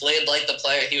Quinterly, who played like the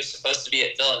player he was supposed to be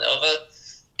at Villanova.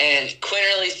 And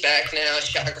Quinterly's back now.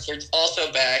 Shackelford's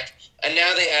also back. And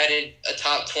now they added a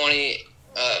top 20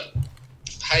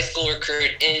 high school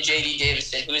recruit in J.D.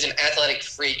 Davison, who's an athletic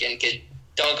freak and could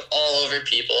dunk all over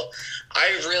people. I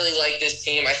really like this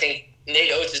team. I think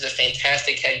Nate Oates is a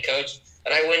fantastic head coach,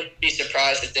 and I wouldn't be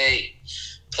surprised if they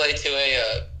play to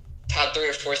a top 3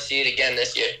 or 4 seed again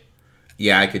this year.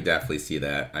 Yeah, I could definitely see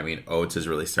that. I mean, Oates is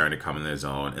really starting to come in their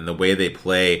zone, and the way they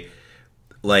play,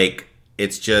 like,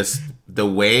 it's just the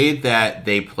way that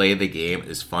they play the game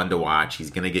is fun to watch. He's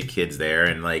gonna get kids there,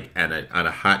 and like, on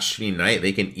a hot shitty night,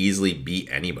 they can easily beat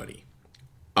anybody.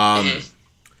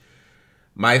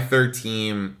 My third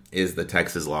team is the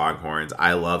Texas Longhorns.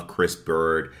 I love Chris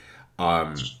Bird.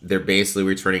 They're basically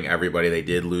returning everybody. They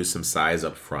did lose some size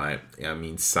up front. I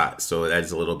mean, so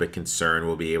that's a little bit concerned.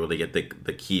 We'll be able to get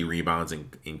the key rebounds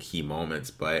in key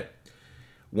moments. But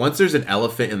once there's an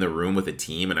elephant in the room with a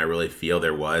team, and I really feel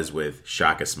there was with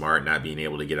Shaka Smart not being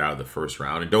able to get out of the first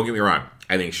round. And don't get me wrong,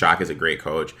 I think Shaka's a great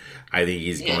coach. I think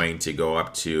he's going to go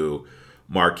up to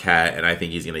Marquette, and I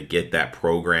think he's going to get that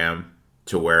program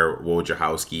to where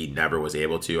Wojciechowski never was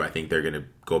able to. I think they're going to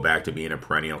go back to being a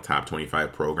perennial top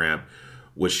 25 program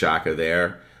with Shaka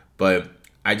there. But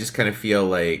I just kind of feel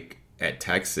like at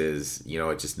Texas,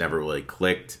 it just never really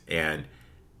clicked. And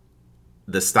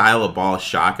the style of ball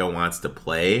Shaka wants to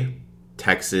play,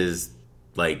 Texas,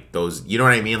 like those, you know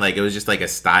what I mean? Like it was just like a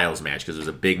styles match because it was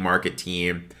a big market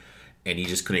team and he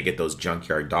just couldn't get those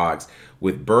junkyard dogs.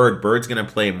 With Bird's going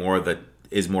to play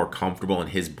is more comfortable in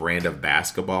his brand of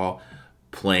basketball,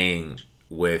 playing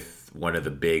with one of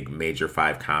the big major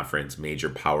 5 conference, major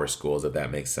power schools, if that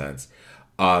makes sense.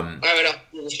 I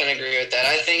would 100% agree with that.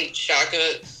 I think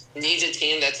Shaka needs a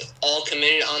team that's all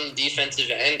committed on the defensive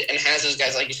end and has those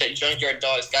guys, like you said, junkyard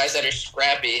dogs, guys that are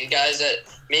scrappy, and guys that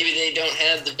maybe they don't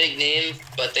have the big name,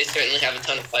 but they certainly have a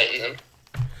ton of fight in them.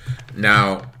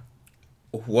 Now,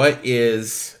 what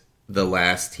is the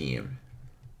last team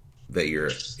that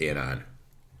you're in on?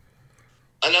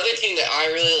 Another team that I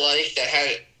really like that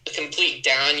had a complete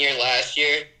down year last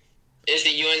year is the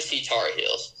UNC Tar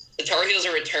Heels. The Tar Heels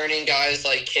are returning guys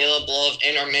like Caleb Love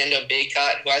and Armando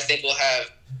Bacot, who I think will have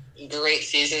great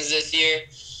seasons this year.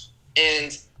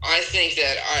 And I think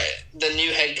that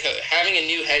having a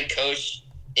new head coach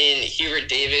in Hubert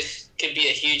Davis could be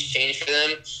a huge change for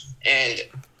them. And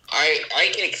I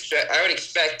would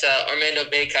expect Armando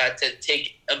Bacot to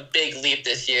take a big leap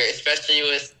this year, especially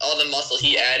with all the muscle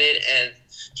he added, and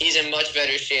he's in much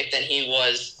better shape than he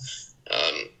was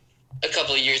a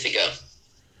couple of years ago.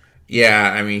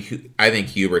 Yeah, I mean, I think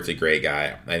Hubert's a great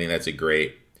guy. I think that's a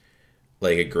great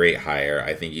hire.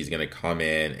 I think he's going to come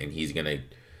in and he's going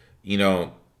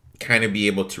to, kind of be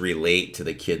able to relate to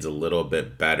the kids a little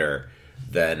bit better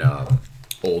than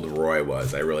old Roy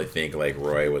was. I really think like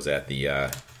Roy was at the,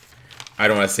 I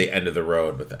don't want to say end of the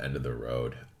road, but the end of the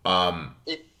road.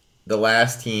 The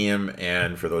last team,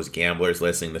 and for those gamblers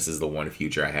listening, this is the one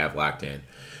future I have locked in.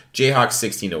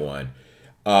 Jayhawks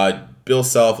 16-1. Bill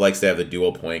Self likes to have the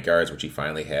dual point guards, which he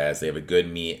finally has. They have a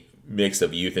good mix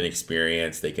of youth and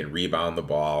experience. They can rebound the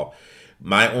ball.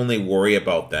 My only worry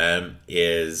about them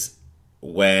is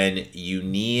when you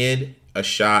need a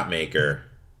shot maker,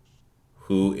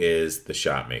 who is the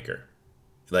shot maker?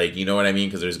 Like, you know what I mean?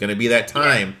 Because there's going to be that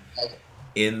time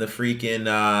in the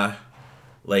freaking,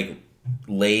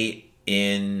 late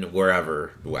in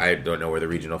wherever. I don't know where the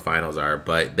regional finals are,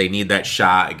 but they need that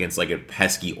shot against like a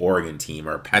pesky Oregon team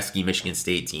or a pesky Michigan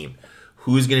State team.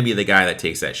 Who's going to be the guy that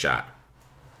takes that shot?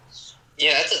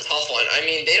 Yeah, that's a tough one. I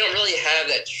mean, they don't really have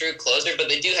that true closer, but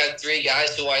they do have 3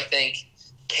 guys who I think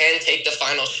can take the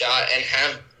final shot and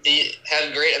have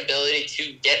great ability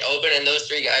to get open, and those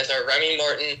 3 guys are Remy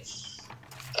Martin,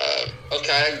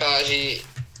 Okai Agbaji,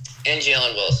 and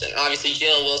Jalen Wilson. Obviously,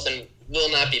 Jalen Wilson will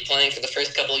not be playing for the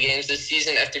first couple of games this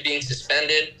season after being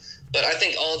suspended, but I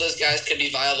think all of those guys could be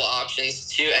viable options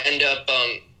to end up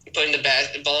putting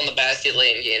the ball in the basket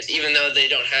late in games, even though they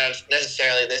don't have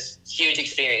necessarily this huge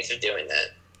experience of doing that.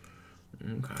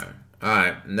 Okay. All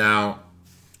right. Now,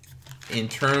 in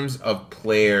terms of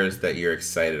players that you're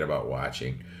excited about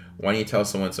watching, why don't you tell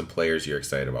someone some players you're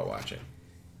excited about watching?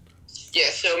 Yeah,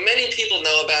 so many people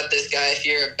know about this guy if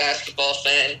you're a basketball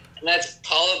fan, and that's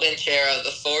Paulo Banchero,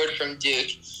 the forward from Duke.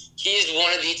 He's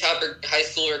one of the top high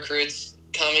school recruits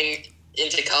coming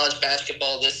into college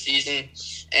basketball this season,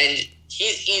 and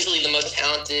he's easily the most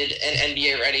talented and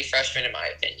NBA-ready freshman, in my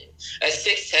opinion. At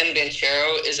 6'10",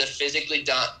 Banchero is a physically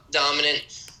dominant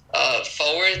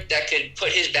forward that could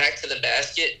put his back to the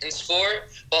basket and score,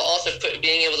 while also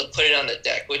being able to put it on the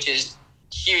deck, which is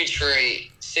huge for a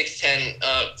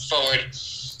 6'10" forward.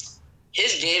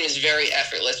 His game is very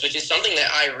effortless, which is something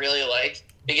that I really like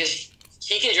because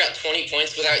he can drop 20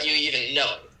 points without you even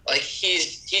knowing. Like,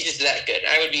 he's just that good.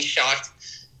 I would be shocked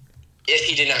if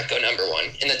he did not go number 1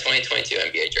 in the 2022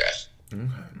 NBA draft.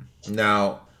 Okay.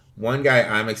 Now, one guy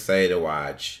I'm excited to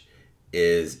watch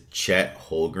is Chet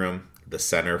Holmgren, the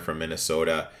center from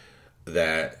Minnesota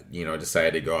that,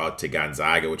 decided to go out to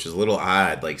Gonzaga, which is a little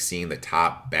odd, like seeing the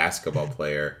top basketball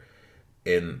player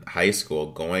in high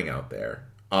school going out there.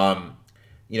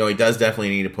 He does definitely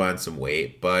need to put on some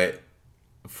weight, but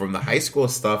from the high school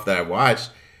stuff that I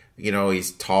watched,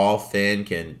 he's tall, thin,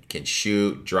 can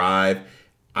shoot, drive.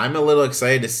 I'm a little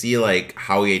excited to see like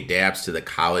how he adapts to the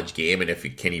college game and if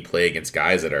can he play against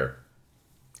guys that are,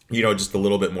 just a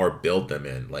little bit more built than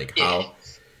him in. Like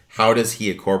how does he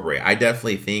incorporate? I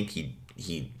definitely think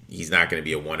he's not going to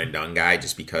be a one and done guy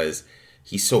just because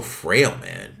he's so frail,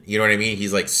 man. You know what I mean?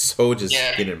 He's like so just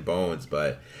skin and bones.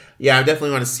 But yeah, I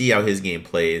definitely want to see how his game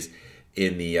plays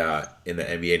in the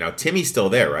NBA. Now Timmy's still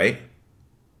there, right?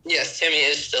 Yes, Timmy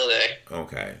is still there.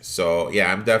 Okay, so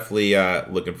yeah, I'm definitely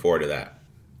looking forward to that.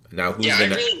 Now, I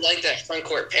really like that front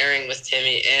court pairing with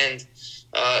Timmy and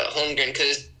Holmgren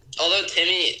because although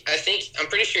Timmy, I'm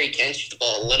pretty sure he can shoot the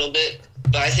ball a little bit,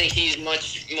 but I think he's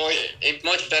much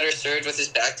better served with his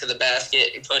back to the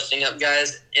basket and pushing up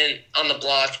guys on the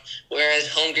block, whereas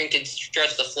Holmgren could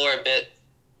stretch the floor a bit.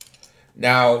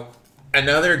 Now,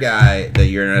 another guy that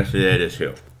you're interested in is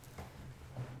who?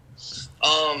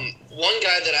 One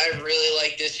guy that I really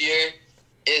like this year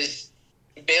is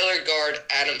Baylor guard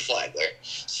Adam Flagler.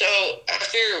 So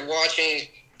after watching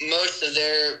most of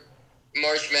their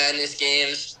March Madness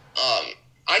games,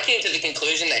 I came to the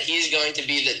conclusion that he's going to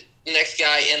be the next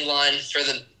guy in line for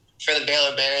the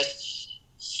Baylor Bears.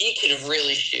 He could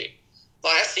really shoot.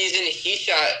 Last season, he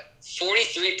shot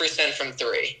 43% from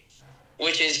 3,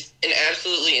 which is an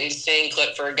absolutely insane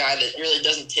clip for a guy that really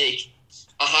doesn't take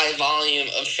a high volume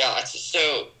of shots.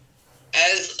 So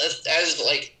as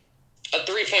like a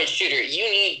 3-point shooter, you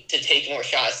need to take more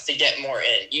shots to get more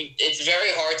in. It's very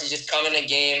hard to just come in a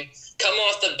game, come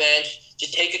off the bench,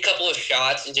 just take a couple of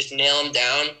shots and just nail them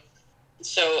down.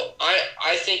 So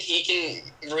I think he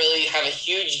can really have a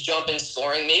huge jump in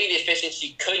scoring. Maybe the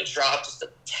efficiency could drop just a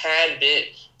tad bit,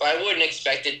 but I wouldn't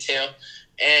expect it to.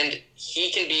 And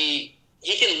he can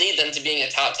lead them to being a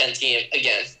top 10 team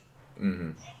again.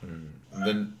 Mm-hmm. Mm-hmm.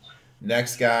 The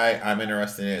next guy I'm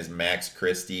interested in is Max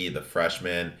Christie, the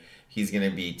freshman. He's going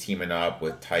to be teaming up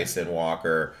with Tyson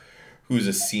Walker, who's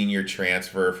a senior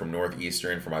transfer from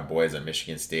Northeastern for my boys at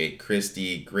Michigan State.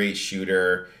 Christie, great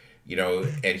shooter,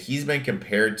 and he's been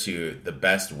compared to the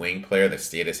best wing player the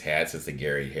state has had since the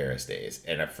Gary Harris days.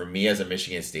 And for me as a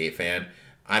Michigan State fan,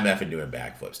 I'm effing doing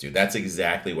backflips, dude. That's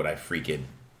exactly what I freaking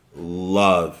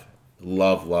love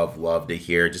to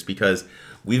hear, just because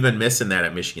we've been missing that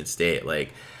at Michigan State.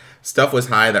 Like, stuff was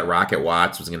high that Rocket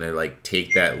Watts was going to like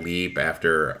take that leap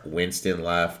after Winston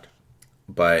left,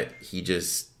 but he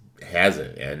just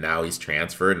hasn't. And now he's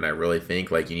transferred, and I really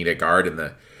think like you need a guard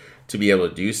to be able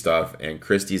to do stuff, and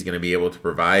Christie's going to be able to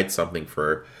provide something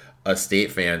for us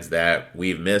State fans that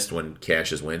we've missed when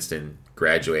Cassius Winston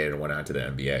graduated and went on to the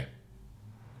NBA.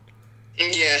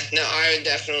 Yeah, no, I would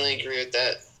definitely agree with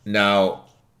that. Now,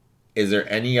 is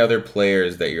there any other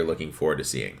players that you're looking forward to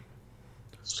seeing?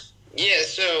 Yeah,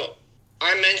 so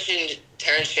I mentioned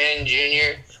Terrence Shannon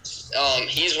Jr.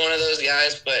 He's one of those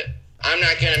guys, but I'm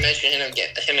not going to mention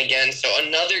him again. So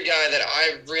another guy that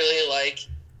I really like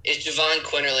is Javon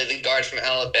Quinterly, the guard from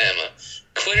Alabama.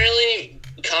 Quinterly,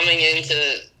 coming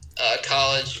into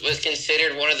college, was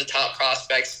considered one of the top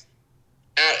prospects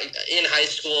in high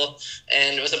school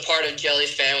and was a part of Jelly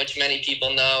Fan, which many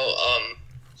people know.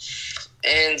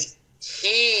 And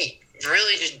he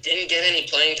really just didn't get any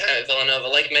playing time at Villanova,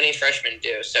 like many freshmen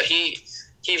do. So he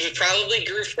probably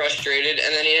grew frustrated,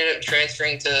 and then he ended up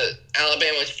transferring to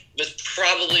Alabama, which was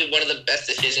probably one of the best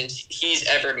decisions he's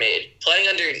ever made. Playing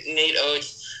under Nate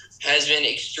Oates has been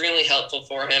extremely helpful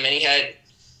for him, and he had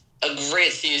a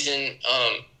great season,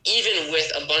 even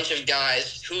with a bunch of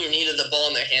guys who needed the ball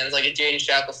in their hands, like a Jaden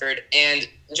Shackelford and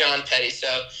John Petty. So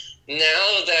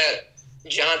now that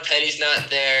John Petty's not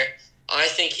there, I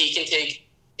think he can take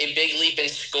a big leap in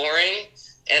scoring,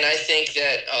 and I think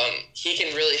that he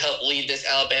can really help lead this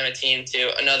Alabama team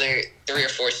to another 3 or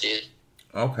 4 seed.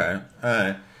 Okay.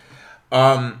 All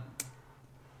right.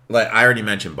 Like I already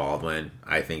mentioned Baldwin.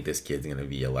 I think this kid's going to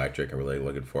be electric. I'm really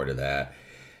looking forward to that.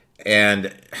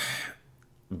 And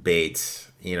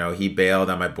Bates, he bailed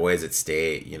on my boys at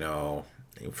State,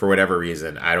 for whatever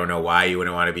reason. I don't know why you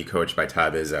wouldn't want to be coached by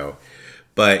Todd Izzo,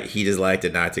 but he just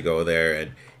elected not to go there,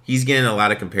 and he's getting a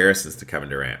lot of comparisons to Kevin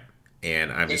Durant.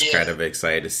 And I'm just kind of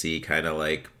excited to see kind of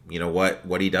like,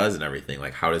 what he does and everything.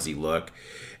 Like, how does he look?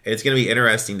 And it's going to be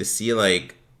interesting to see,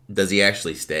 like, does he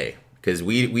actually stay? Because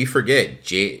we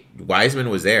forget Wiseman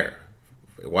was there.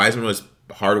 Wiseman was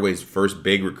Hardaway's first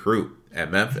big recruit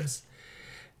at Memphis.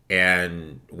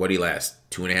 And what did he last?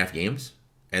 2.5 games?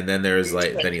 And then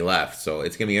then he left. So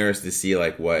it's gonna be interesting to see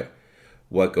like what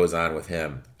goes on with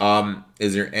him.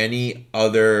 Is there any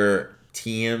other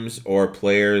teams or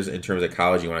players in terms of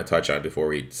college you want to touch on before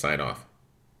we sign off?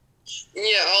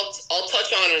 Yeah, I'll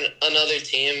touch on another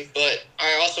team, but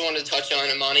I also want to touch on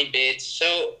Imani Bates.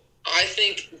 So I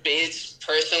think Bates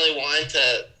personally wanted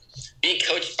to be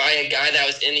coached by a guy that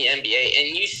was in the NBA,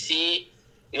 and you see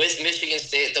with Michigan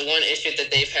State, the one issue that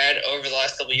they've had over the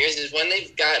last couple of years is when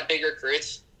they've got big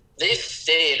recruits, they've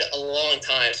stayed a long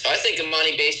time. So I think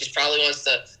Imani Bates just probably wants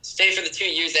to stay for the 2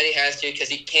 years that he has to because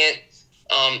he can't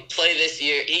play this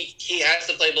year. He has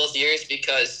to play both years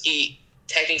because he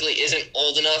technically isn't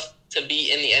old enough to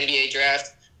be in the NBA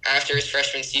draft after his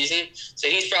freshman season. So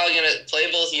he's probably going to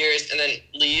play both years and then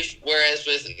leave, whereas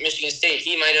with Michigan State,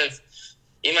 he might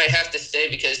have to stay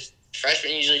because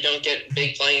freshmen usually don't get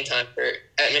big playing time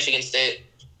at Michigan State.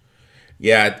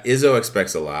 Yeah, Izzo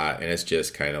expects a lot, and it's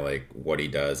just kind of like what he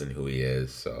does and who he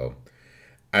is. So,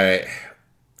 I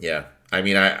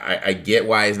get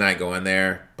why he's not going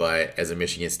there, but as a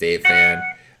Michigan State fan,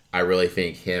 I really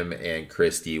think him and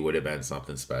Christie would have been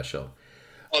something special.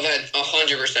 Oh, that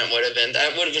 100% would have been.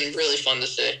 That would have been really fun to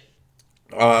see.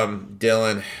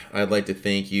 Dylan, I'd like to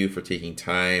thank you for taking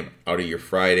time out of your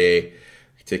Friday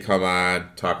to come on,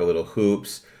 talk a little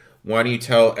hoops. Why don't you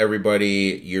tell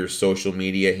everybody your social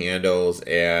media handles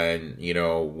and,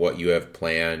 what you have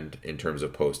planned in terms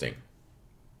of posting?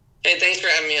 Hey, thanks for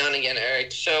having me on again,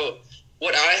 Eric. So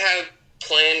what I have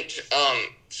planned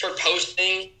for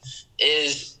posting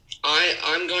is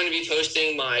I'm going to be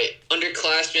posting my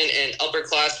underclassmen and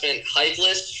upperclassmen hype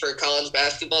list for college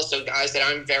basketball, so guys that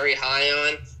I'm very high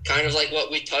on, kind of like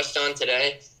what we touched on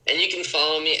today. And you can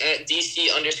follow me at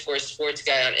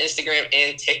DC_sportsguy on Instagram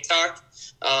and TikTok.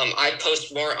 I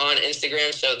post more on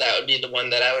Instagram, so that would be the one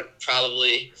that I would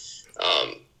probably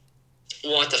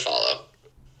want to follow.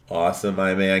 Awesome,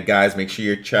 my man. Guys, make sure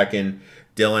you're checking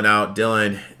Dylan out.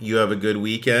 Dylan, you have a good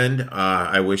weekend.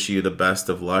 I wish you the best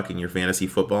of luck in your fantasy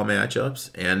football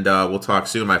matchups, and we'll talk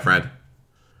soon, my friend.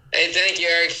 Hey, thank you,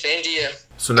 Eric. Same to you.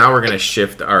 So now we're going to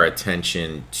shift our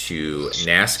attention to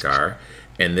NASCAR,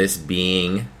 and this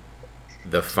being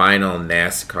the final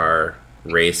NASCAR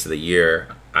race of the year.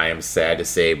 I am sad to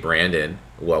say, Brandon,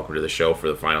 welcome to the show for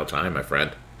the final time, my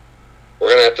friend. We're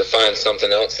going to have to find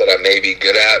something else that I may be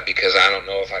good at because I don't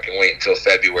know if I can wait until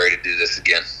February to do this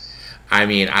again. I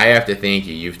mean, I have to thank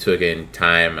you. You've taken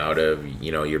time out of,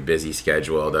 your busy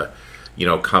schedule to,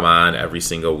 come on every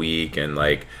single week and,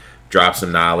 drop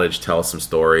some knowledge, tell some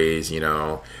stories,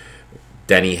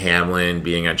 Denny Hamlin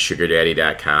being on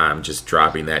SugarDaddy.com, just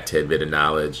dropping that tidbit of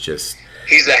knowledge.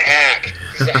 He's a hack.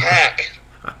 He's a hack.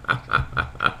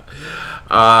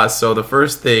 So the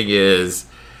first thing is,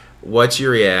 what's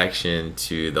your reaction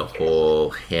to the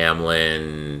whole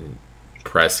Hamlin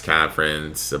press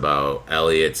conference about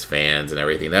Elliott's fans and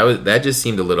everything? That just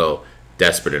seemed a little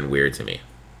desperate and weird to me.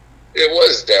 It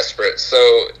was desperate. So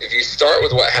if you start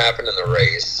with what happened in the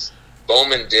race,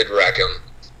 Bowman did wreck him.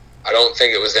 I don't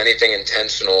think it was anything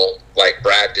intentional like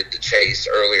Brad did to Chase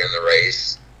earlier in the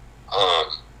race.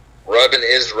 Rubbin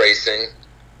is racing.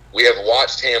 We have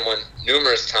watched Hamlin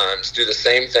numerous times do the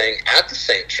same thing at the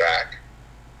same track.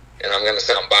 And I'm going to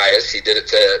sound biased. He did it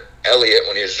to Elliott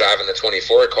when he was driving the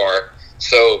 24 car.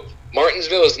 So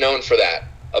Martinsville is known for that.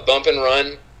 A bump and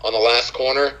run on the last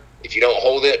corner. If you don't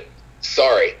hold it,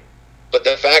 sorry. But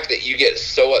the fact that you get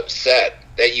so upset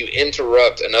that you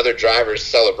interrupt another driver's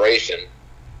celebration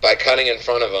by cutting in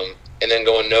front of him and then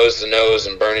going nose to nose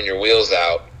and burning your wheels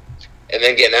out, and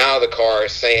then getting out of the car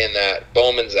saying that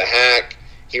Bowman's a hack,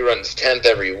 he runs 10th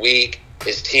every week,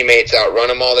 his teammates outrun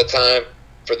him all the time.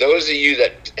 For those of you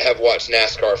that have watched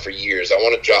NASCAR for years, I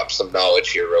want to drop some knowledge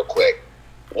here real quick.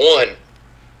 One,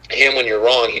 Hamlin, you're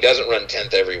wrong. He doesn't run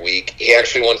 10th every week. He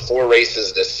actually won 4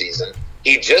 races this season.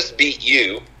 He just beat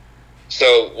you,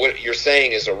 so what you're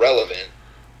saying is irrelevant.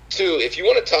 2, if you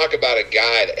want to talk about a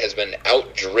guy that has been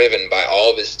outdriven by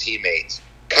all of his teammates,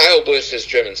 Kyle Busch has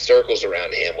driven circles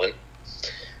around Hamlin.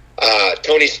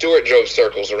 Tony Stewart drove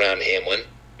circles around Hamlin.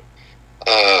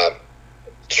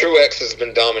 Truex has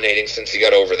been dominating since he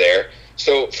got over there.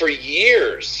 So for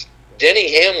years,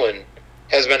 Denny Hamlin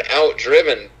has been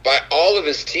outdriven by all of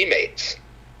his teammates.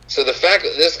 So the fact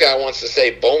that this guy wants to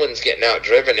say Bowman's getting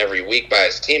outdriven every week by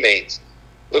his teammates,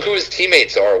 look who his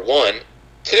teammates are, 1.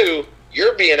 2,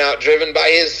 you're being outdriven by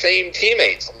his same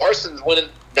teammates. Larson's winning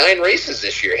 9 races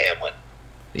this year, Hamlin.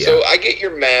 Yeah. So I get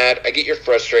you're mad, I get you're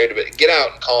frustrated, but get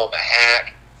out and call him a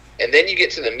hack. And then you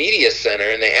get to the media center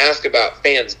and they ask about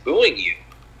fans booing you.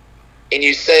 And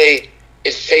you say,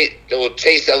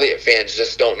 Chase Elliott fans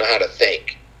just don't know how to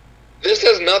think. This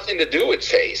has nothing to do with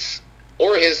Chase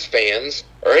or his fans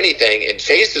or anything. And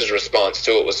Chase's response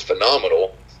to it was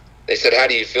phenomenal. They said, how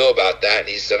do you feel about that? And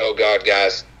he said, oh, God,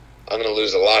 guys, I'm going to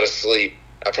lose a lot of sleep.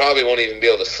 I probably won't even be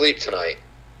able to sleep tonight.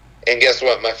 And guess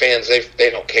what? My fans, they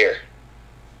don't care.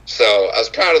 So I was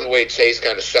proud of the way Chase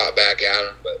kind of shot back at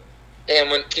him. But,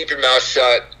 Hamlin, keep your mouth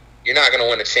shut. You're not going to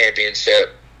win a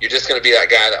championship. You're just going to be that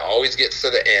guy that always gets to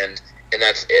the end, and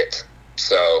that's it.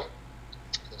 So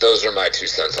those are my 2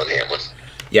 cents on Hamlin.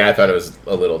 Yeah, I thought it was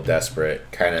a little desperate.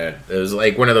 It was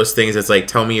like one of those things that's like,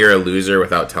 tell me you're a loser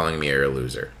without telling me you're a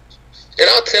loser. And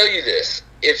I'll tell you this.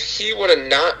 If he would have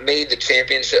not made the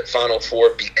championship Final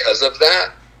Four because of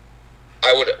that,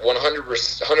 I would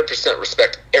 100%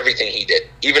 respect everything he did,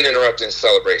 even interrupting his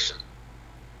celebration.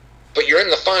 But you're in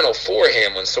the Final Four,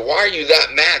 Hamlin, so why are you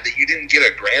that mad that you didn't get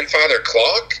a grandfather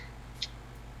clock?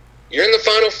 You're in the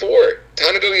Final Four.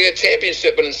 Time to go get a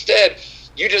championship, but instead,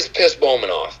 you just pissed Bowman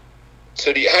off.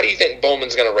 So how do you think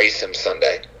Bowman's going to race him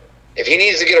Sunday? If he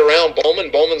needs to get around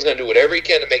Bowman's going to do whatever he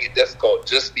can to make it difficult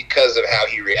just because of how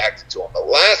he reacted to him. The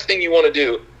last thing you want to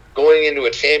do going into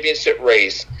a championship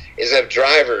race is have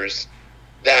drivers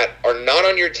that are not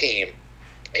on your team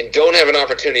and don't have an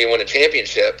opportunity to win a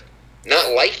championship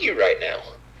not like you right now.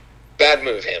 Bad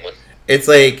move, Hamlin. It's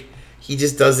like he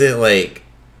just doesn't,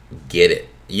 get it.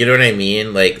 You know what I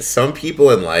mean? Like, some people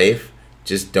in life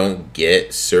just don't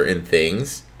get certain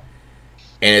things.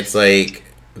 And it's like,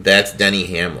 that's Denny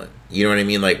Hamlin. You know what I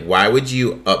mean? Like, why would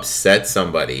you upset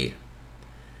somebody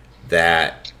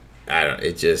that,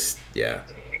 it's just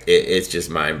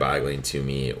mind-boggling to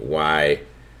me why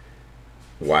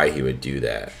he would do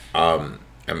that. I'm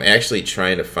actually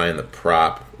trying to find the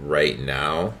prop right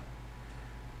now.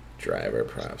 Driver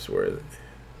props, where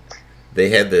they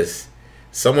had this,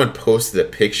 someone posted a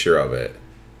picture of it,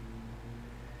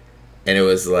 and it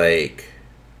was like,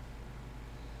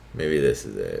 maybe this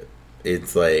is it.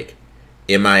 It's like,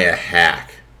 am I a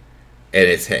hack? And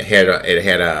it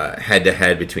had a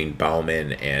head-to-head between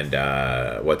Bowman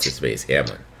and what's his face,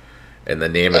 Hamlin. And the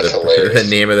name of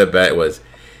the bet was,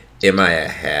 am I a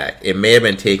hack? It may have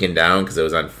been taken down because it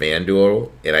was on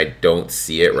FanDuel, and I don't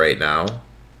see it right now.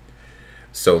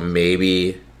 So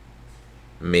maybe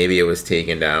it was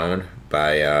taken down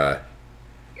by it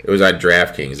was on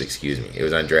DraftKings. Excuse me, it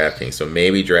was on DraftKings. So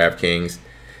maybe DraftKings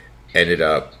ended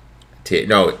up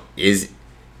he's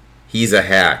a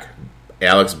hack.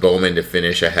 Alex Bowman to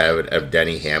finish ahead of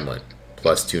Denny Hamlin,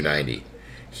 plus 290.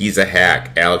 He's a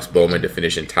hack. Alex Bowman to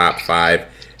finish in top 5,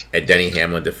 and Denny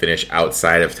Hamlin to finish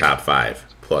outside of top 5,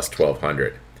 plus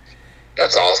 1,200.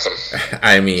 That's awesome.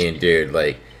 I mean, dude,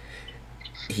 like,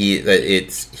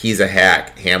 he's a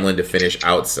hack. Hamlin to finish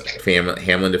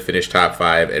Hamlin to finish top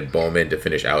 5, and Bowman to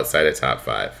finish outside of top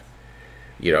 5.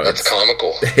 You know, that's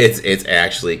comical. It's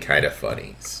actually kind of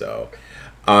funny. So,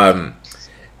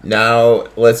 now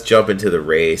let's jump into the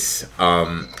race.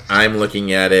 I'm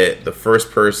looking at it. The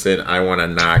first person I want to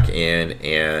knock in,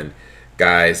 and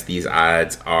guys, these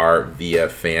odds are via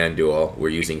FanDuel. We're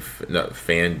using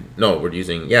FanDuel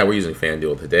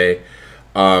today.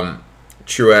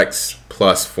 Truex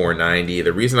plus 490.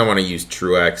 The reason I want to use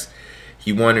Truex,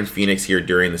 he won in Phoenix here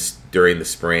during the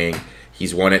spring.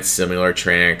 He's won at similar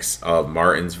tracks of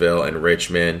Martinsville and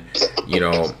Richmond,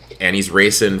 and he's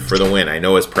racing for the win. I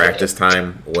know his practice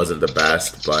time wasn't the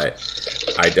best, but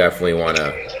I definitely want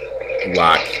to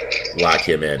lock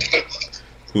him in.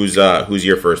 Who's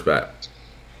your first bet?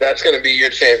 That's going to be your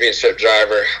championship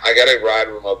driver. I got to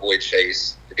ride with my boy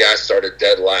Chase. The guy started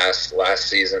dead last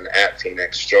season at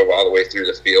Phoenix, drove all the way through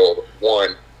the field,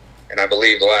 won, and I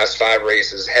believe the last 5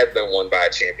 races have been won by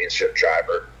a championship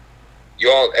driver.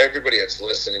 Everybody that's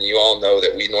listening, you all know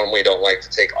that we normally don't like to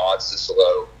take odds this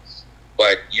low,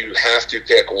 but you have to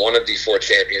pick one of the 4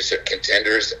 championship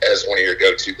contenders as one of your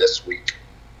go-to this week,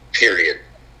 period.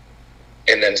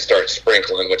 And then start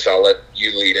sprinkling, which I'll let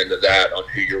you lead into that on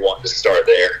who you're wanting to start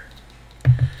there.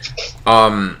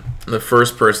 The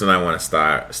first person I want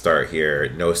to start here,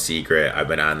 no secret, I've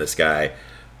been on this guy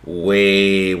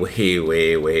way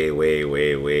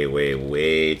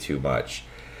too much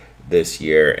this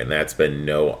year, and that's been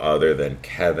no other than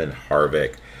Kevin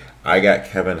Harvick. I got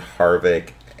Kevin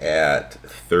Harvick at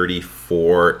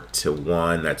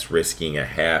 34-1. That's risking a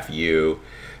half U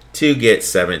to get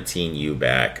 17 U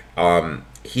back.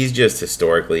 He's just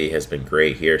historically has been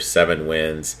great here. 7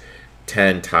 wins,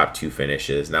 10 top 2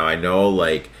 finishes. Now I know,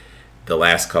 like, the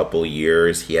last couple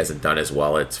years he hasn't done as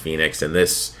well at Phoenix, and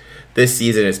this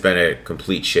season it's been a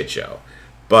complete shit show.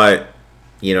 But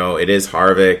it is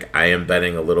Harvick. I am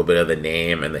betting a little bit of the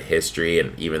name and the history,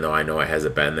 and even though I know it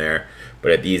hasn't been there,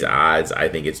 but at these odds, I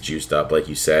think it's juiced up, like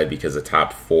you said, because the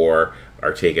top 4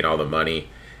 are taking all the money.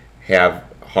 Have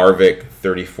Harvick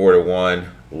 34-1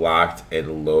 locked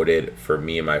and loaded for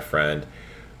me, my friend.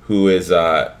 Who is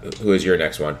your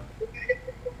next one?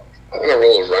 I'm gonna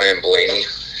roll with Ryan Blaney,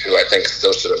 who I think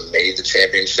still should have made the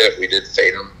championship. We did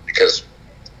fade him because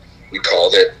we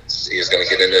called it. He was going to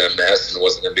get into a mess and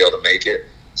wasn't going to be able to make it.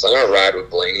 So I'm going to ride with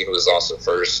Blaney, who was also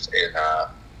first in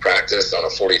practice on a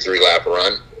 43-lap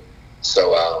run.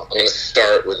 So I'm going to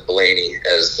start with Blaney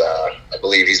as I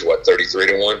believe he's,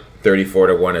 33-1?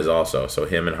 34-1 is also. So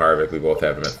him and Harvick, we both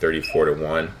have him at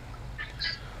 34-1.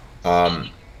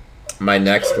 My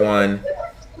next one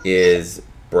is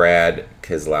Brad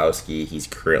Keselowski. He's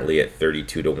currently at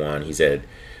 32-1. He's had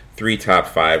 3 top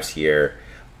 5s here.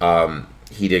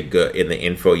 He did good in the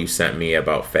info you sent me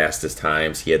about fastest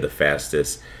times. He had the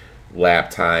fastest lap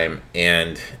time.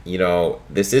 And,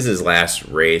 this is his last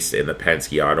race in the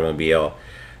Penske automobile.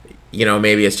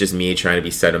 Maybe it's just me trying to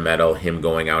be sentimental, him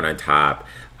going out on top.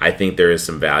 I think there is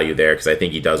some value there because I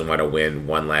think he does want to win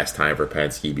one last time for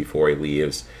Penske before he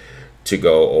leaves to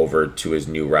go over to his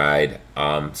new ride.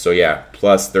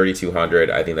 Plus 3,200.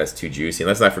 I think that's too juicy. And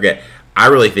let's not forget, I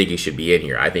really think he should be in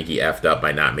here. I think he effed up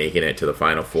by not making it to the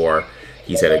Final Four.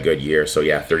 He's had a good year. So,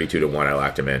 32-1, I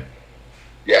locked him in.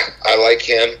 Yeah, I like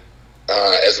him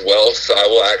as well. So I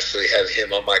will actually have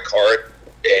him on my card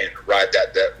and ride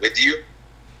that bet with you.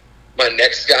 My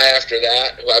next guy after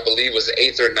that, who I believe was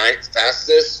 8th or 9th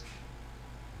fastest,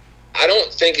 I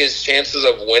don't think his chances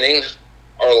of winning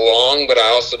are long, but I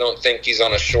also don't think he's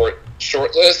on a short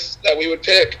list that we would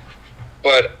pick.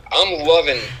 But I'm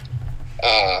loving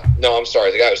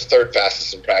the guy was 3rd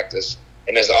fastest in practice,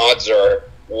 and his odds are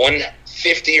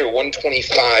 150 or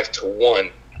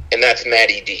 125-1, and that's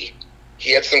Matty D.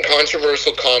 He had some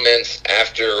controversial comments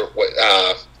after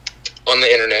on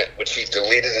the internet, which he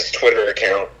deleted his Twitter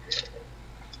account.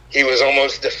 He was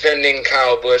almost defending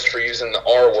Kyle Busch for using the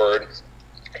R word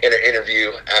in an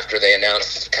interview after they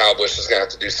announced Kyle Busch was going to have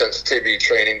to do sensitivity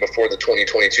training before the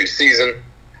 2022 season.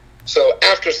 So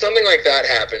after something like that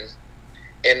happened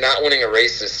and not winning a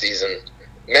race this season,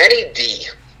 Matty D,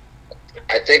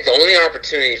 I think the only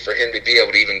opportunity for him to be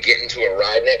able to even get into a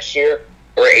ride next year,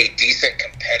 or a decent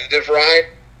competitive ride,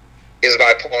 is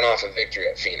by pulling off a victory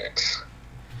at Phoenix.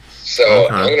 So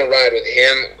I'm going to ride with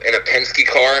him in a Penske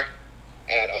car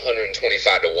at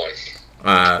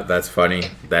 125-1. That's funny.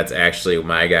 That's actually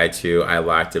my guy too. I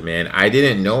locked him in. I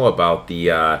didn't know about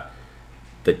the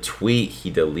tweet he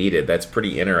deleted. That's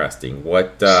pretty interesting.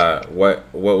 What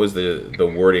was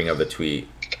the wording of the tweet?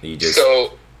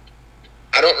 So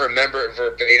I don't remember it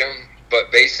verbatim,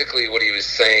 but basically what he was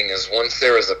saying is once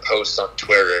there was a post on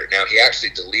Twitter. Now he actually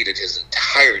deleted his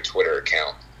entire Twitter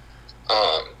account.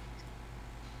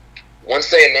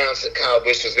 Once they announced that Kyle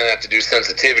Busch was going to have to do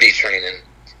sensitivity training,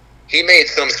 he made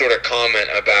some sort of comment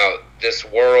about this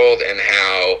world and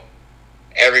how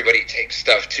everybody takes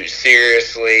stuff too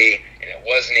seriously and it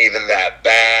wasn't even that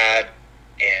bad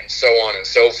and so on and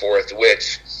so forth,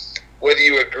 which, whether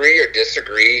you agree or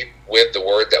disagree with the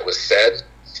word that was said,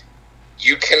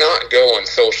 you cannot go on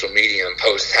social media and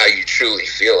post how you truly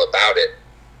feel about it.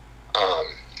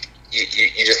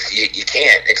 You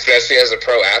can't, especially as a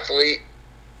pro athlete.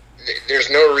 There's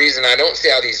no reason. I don't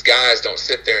see how these guys don't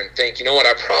sit there and think, you know what,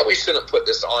 I probably shouldn't put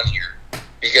this on here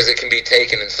because it can be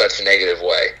taken in such a negative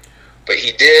way. But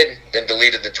he did, then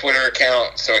deleted the Twitter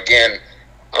account. So again,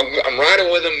 I'm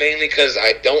riding with him mainly because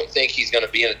I don't think he's going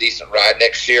to be in a decent ride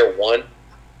next year,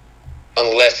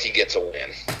 unless he gets a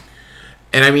win.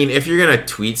 And I mean, if you're going to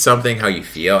tweet something how you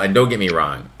feel, and don't get me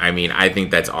wrong, I mean, I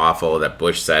think that's awful that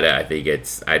Bush said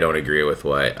it. I don't agree with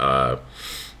what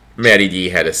Matty D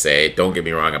had to say. Don't get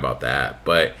me wrong about that.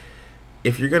 But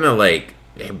if you're going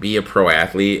to, be a pro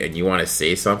athlete and you want to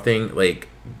say something,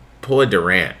 pull a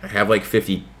Durant. Have,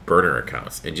 50 burner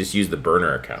accounts and just use the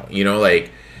burner account.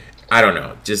 I don't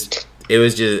know. It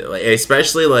was just,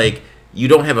 especially, you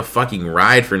don't have a fucking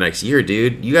ride for next year,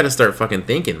 dude. You got to start fucking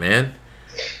thinking, man.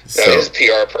 So his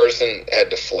PR person had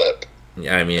to flip.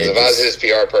 Yeah, I mean, if I was his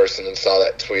PR person and saw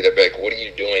that tweet, I'd be like, what are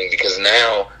you doing? Because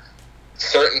now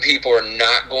certain people are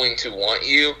not going to want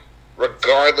you,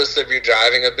 regardless of your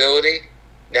driving ability.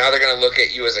 Now they're going to look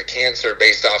at you as a cancer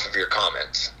based off of your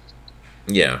comments.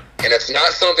 Yeah. And it's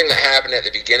not something that happened at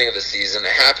the beginning of the season.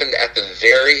 It happened at the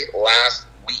very last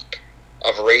week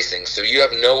of racing. So you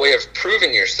have no way of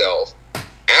proving yourself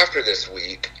after this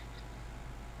week.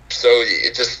 So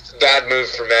it's just a bad move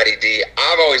for Matty D.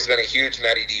 I've always been a huge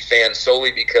Matty D fan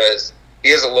solely because he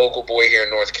is a local boy here in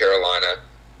North Carolina.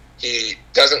 He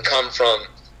doesn't come from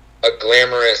a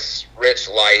glamorous, rich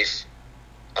life.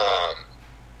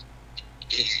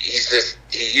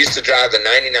 He used to drive the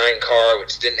 99 car,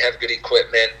 which didn't have good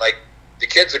equipment. Like, the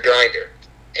kid's a grinder.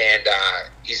 And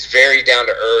he's very down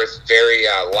to earth, very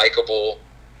likable,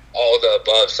 all the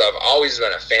above. So I've always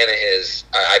been a fan of his.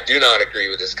 I do not agree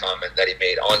with his comment that he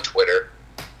made on Twitter.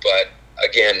 But,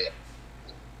 again,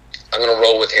 I'm going to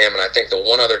roll with him. And I think the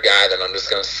one other guy that I'm just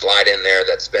going to slide in there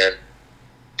that's been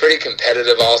pretty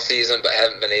competitive all season but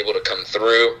haven't been able to come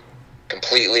through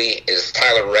completely is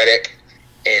Tyler Reddick.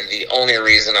 And the only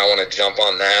reason I want to jump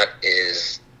on that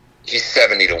is he's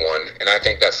 70-1, and I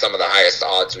think that's some of the highest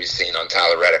odds we've seen on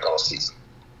Tyler Reddick all season.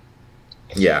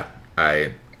 Yeah,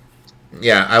 I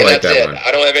like that one.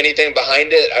 I don't have anything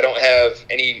behind it. I don't have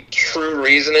any true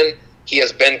reasoning. He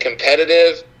has been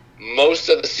competitive most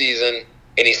of the season,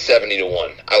 and he's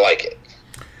 70-1. I like it.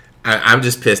 I'm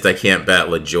just pissed I can't bet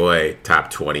LaJoy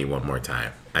top 20 one more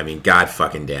time. I mean, God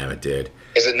fucking damn it, dude.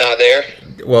 Is it not there?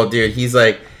 Well, dude, he's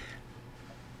like...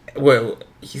 Well,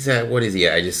 he's at, what is he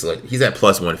at? He's at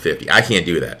plus 150. I can't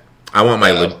do that. I want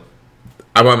my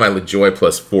LaJoy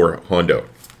plus 4 Hondo.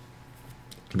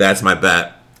 That's my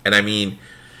bet. And I mean,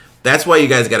 that's why you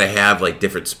guys got to have like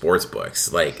different sports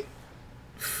books. Like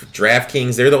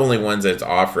DraftKings, they're the only ones that's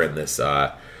offering this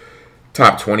top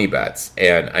 20 bets.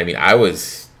 And I mean, I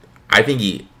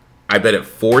bet it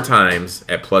 4 times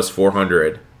at plus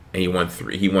 400, and he won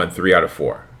 3 out of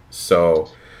 4. So.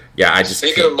 Yeah,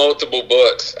 Speaking of multiple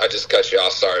books, I just cut you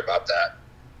off. Sorry about that.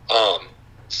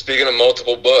 Speaking of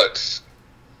multiple books,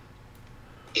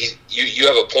 you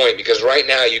have a point, because right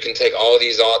now you can take all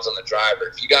these odds on the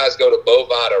driver. If you guys go to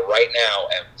Bovada right now,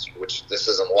 which this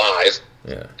isn't live,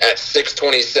 at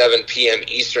 6:27 p.m.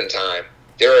 Eastern time,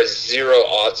 there are 0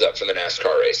 odds up for the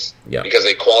NASCAR race because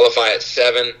they qualify at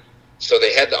 7. So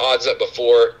they had the odds up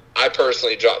before. I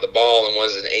personally dropped the ball and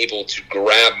wasn't able to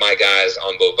grab my guys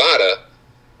on Bovada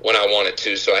when I wanted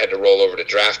to, so I had to roll over to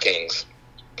DraftKings,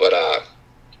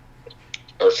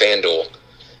 or FanDuel.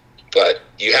 But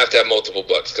you have to have multiple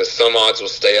books, because some odds will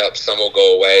stay up, some will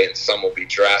go away, and some will be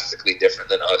drastically different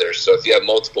than others. So if you have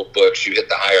multiple books, you hit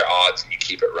the higher odds and you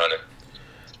keep it running.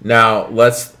 Now,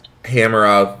 let's hammer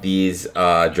out these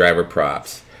driver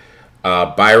props.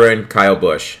 Byron, Kyle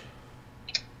Busch.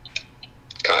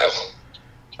 Kyle.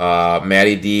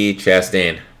 Matty D,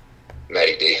 Chastain.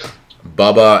 Matty D.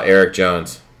 Bubba, Eric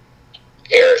Jones.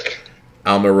 Eric.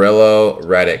 Almirillo,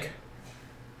 Reddick.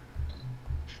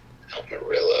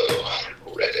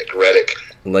 Reddick.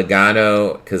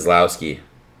 Logano, Keselowski.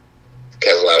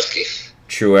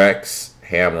 Truex,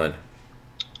 Hamlin.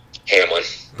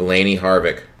 Blaney,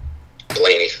 Harvick.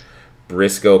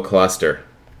 Briscoe, Cluster.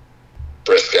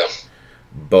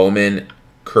 Bowman,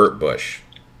 Kurt Busch.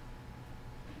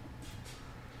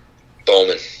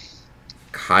 Bowman.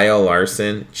 Kyle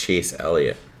Larson, Chase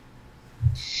Elliott.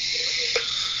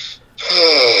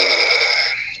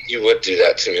 You would do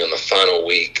that to me on the final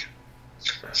week.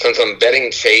 Since I'm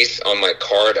betting Chase on my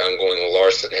card, I'm going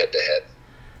Larson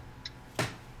head-to-head.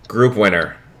 Group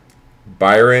winner.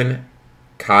 Byron,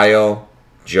 Kyle,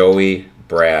 Joey,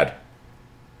 Brad.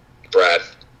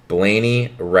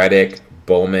 Blaney, Reddick,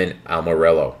 Bowman,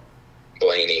 Almirillo.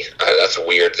 Blaney. That's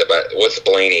weird. What's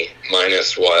Blaney?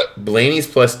 Minus what? Blaney's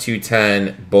plus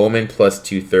 210, Bowman plus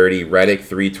 230, Reddick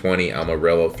 320,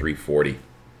 Almirillo 340.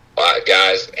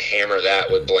 Guys, hammer that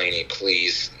with Blaney,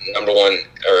 please. Number one,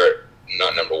 or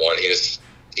not number one. He was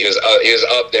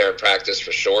up there in practice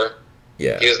for sure.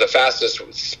 Yeah. He was the fastest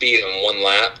speed in 1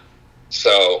 lap.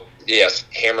 So yes,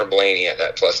 hammer Blaney at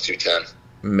that plus 210.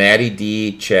 Matty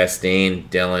D, Chastain,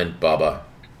 Dillon, Bubba.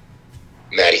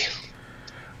 Matty.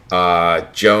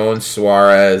 Jones,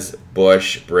 Suarez,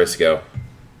 Busch, Briscoe.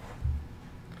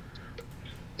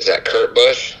 Is that Kurt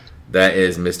Busch? That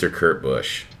is Mr. Kurt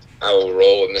Busch. I will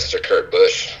roll with Mr. Kurt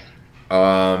Busch.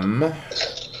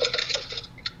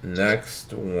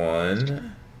 Next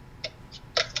one.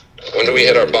 When do we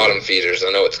hit our bottom feeders?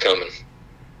 I know it's coming.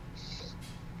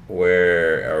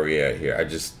 Where are we at here?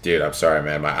 I'm sorry,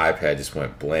 man. My iPad just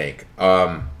went blank.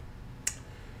 Did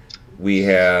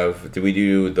we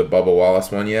do the Bubba Wallace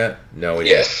one yet? No, we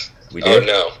didn't. Yes. We did? Oh,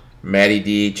 no. Matty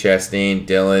D, Chastain,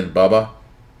 Dillon, Bubba?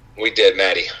 We did,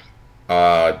 Matty.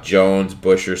 Jones,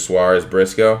 Busher, Suarez,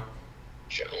 Briscoe?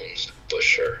 Jones,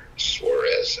 Busher,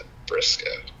 Suarez, Briscoe.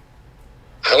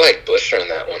 I like Busher in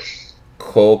that one.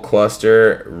 Cole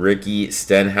Cluster, Ricky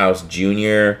Stenhouse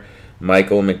Jr.,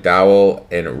 Michael McDowell,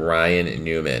 and Ryan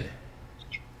Newman.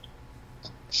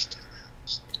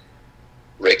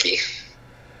 Ricky.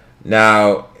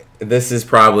 Now, this is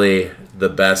probably the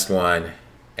best one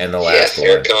and the last one.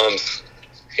 Here it comes.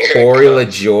 Corey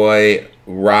LaJoy,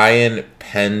 Ryan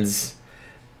Penz,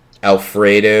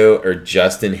 Alfredo, or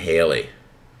Justin Haley?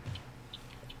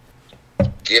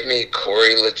 Give me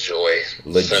Corey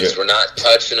LaJoie. Since we're not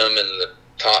touching him in the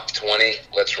top 20,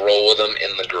 let's roll with him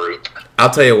in the group. I'll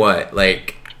tell you what,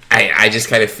 like, I just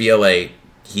kind of feel like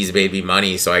he's made me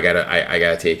money, so I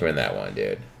gotta take him in that one,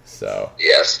 dude. So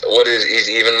yes, what is he's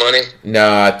even money?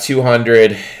 Nah,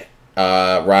 200.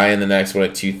 Ryan the next one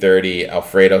at 230.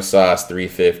 Alfredo Sauce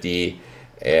 350,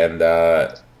 and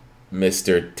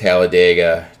Mr.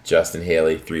 Talladega Justin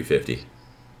Haley 350.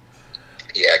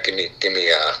 Yeah, give me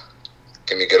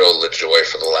good old LaJoie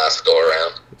for the last go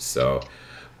around. So,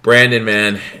 Brandon,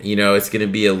 man, it's going to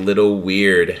be a little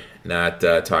weird not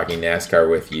talking NASCAR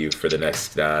with you for the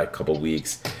next couple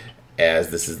weeks, as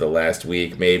this is the last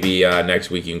week. Maybe next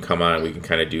week you can come on and we can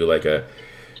kind of do like a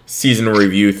season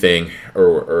review thing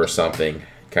or something,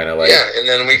 kind of like. Yeah, and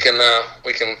then we can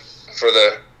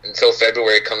until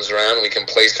February comes around, we can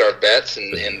place our bets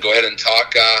and go ahead and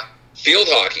talk field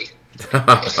hockey.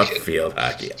 Field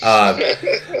hockey.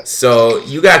 So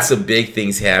you got some big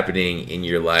things happening in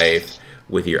your life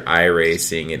with your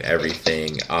iRacing and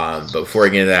everything. But before I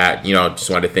get into that, just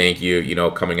wanted to thank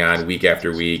you, coming on week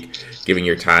after week, giving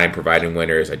your time, providing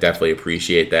winners. I definitely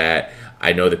appreciate that.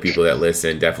 I know the people that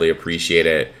listen definitely appreciate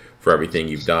it for everything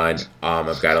you've done.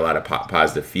 I've got a lot of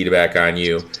positive feedback on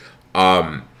you.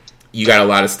 You got a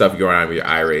lot of stuff going on with your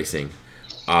iRacing.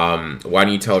 Why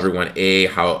don't you tell everyone,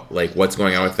 what's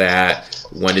going on with that?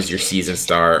 When does your season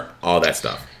start? All that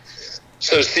stuff.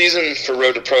 So the season for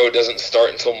Road to Pro doesn't start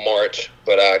until March,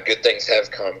 but good things have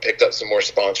come. Picked up some more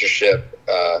sponsorship.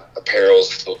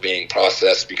 Apparel's still being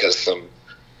processed because some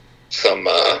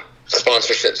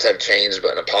sponsorships have changed,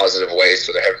 but in a positive way,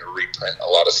 so they're having to reprint a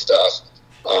lot of stuff.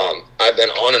 I've been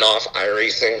on and off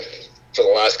iRacing for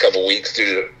the last couple weeks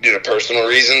due to personal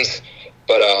reasons,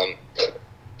 but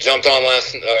jumped on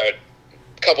a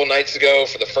couple nights ago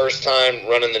for the first time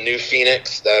running the new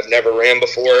Phoenix that I've never ran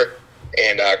before,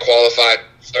 and qualified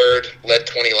third, led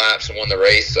 20 laps and won the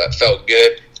race. So that felt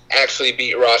good. Actually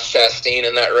beat Ross Chastain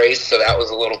in that race, so that was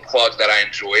a little plug that I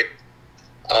enjoyed.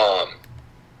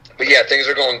 But yeah, things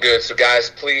are going good. So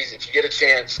guys, please, if you get a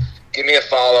chance, give me a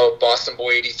follow.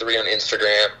 BostonBoy83 on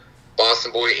Instagram,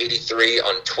 BostonBoy83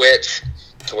 on Twitch,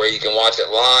 to where you can watch it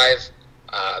live,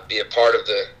 be a part of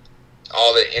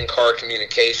all the in-car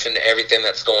communication, everything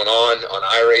that's going on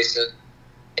iRacing,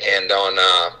 and on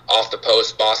Off the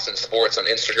Post Boston Sports on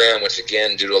Instagram, which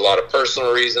again, due to a lot of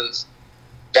personal reasons,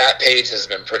 that page has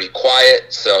been pretty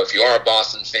quiet. So if you are a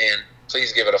Boston fan,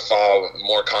 please give it a follow.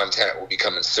 More content will be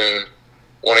coming soon.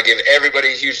 Want to give everybody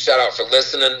a huge shout out for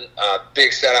listening.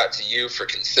 Big shout out to you for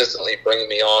consistently bringing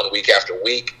me on week after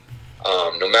week.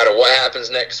 No matter what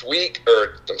happens next week,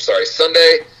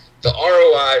 Sunday, the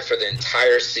ROI for the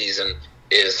entire season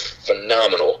is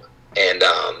phenomenal. And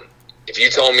if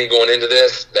you told me going into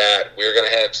this that we were going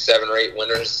to have 7 or 8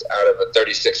 winners out of a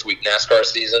 36-week NASCAR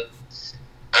season,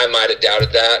 I might have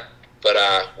doubted that. But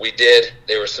we did.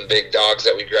 There were some big dogs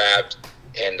that we grabbed,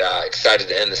 and excited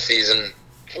to end the season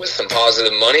with some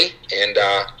positive money. And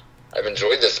I've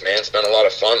enjoyed this, man. It's been a lot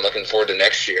of fun. Looking forward to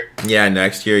next year. Yeah,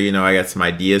 next year, I got some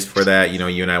ideas for that.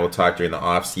 You and I will talk during the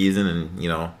off season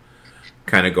and,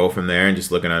 kind of go from there and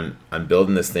just looking on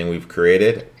building this thing we've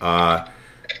created.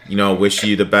 Wish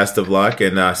you the best of luck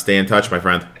and stay in touch, my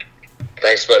friend.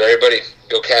 Thanks, bud. Everybody,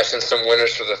 go cash in some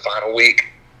winners for the final week.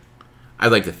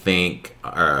 I'd like to thank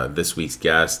this week's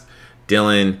guest,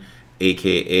 Dylan,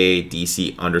 a.k.a.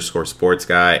 DC_sports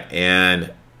guy,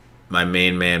 and my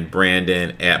main man,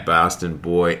 Brandon, at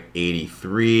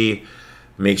BostonBoy83.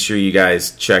 Make sure you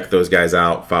guys check those guys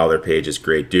out. Follow their pages.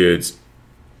 Great dudes.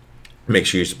 Make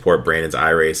sure you support Brandon's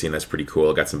iRacing. That's pretty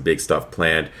cool. Got some big stuff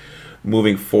planned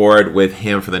moving forward with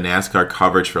him for the NASCAR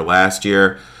coverage for last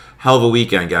year. Hell of a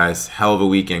weekend, guys. Hell of a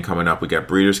weekend coming up. We got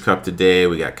Breeders' Cup today.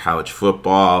 We got college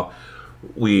football.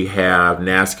 We have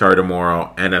NASCAR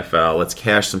tomorrow, NFL. Let's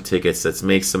cash some tickets. Let's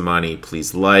make some money.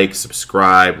 Please like,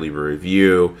 subscribe, leave a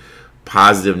review.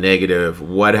 Positive, negative,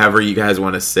 whatever you guys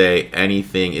want to say.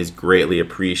 Anything is greatly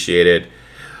appreciated.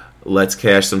 Let's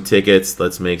cash some tickets.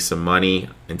 Let's make some money.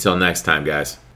 Until next time, guys.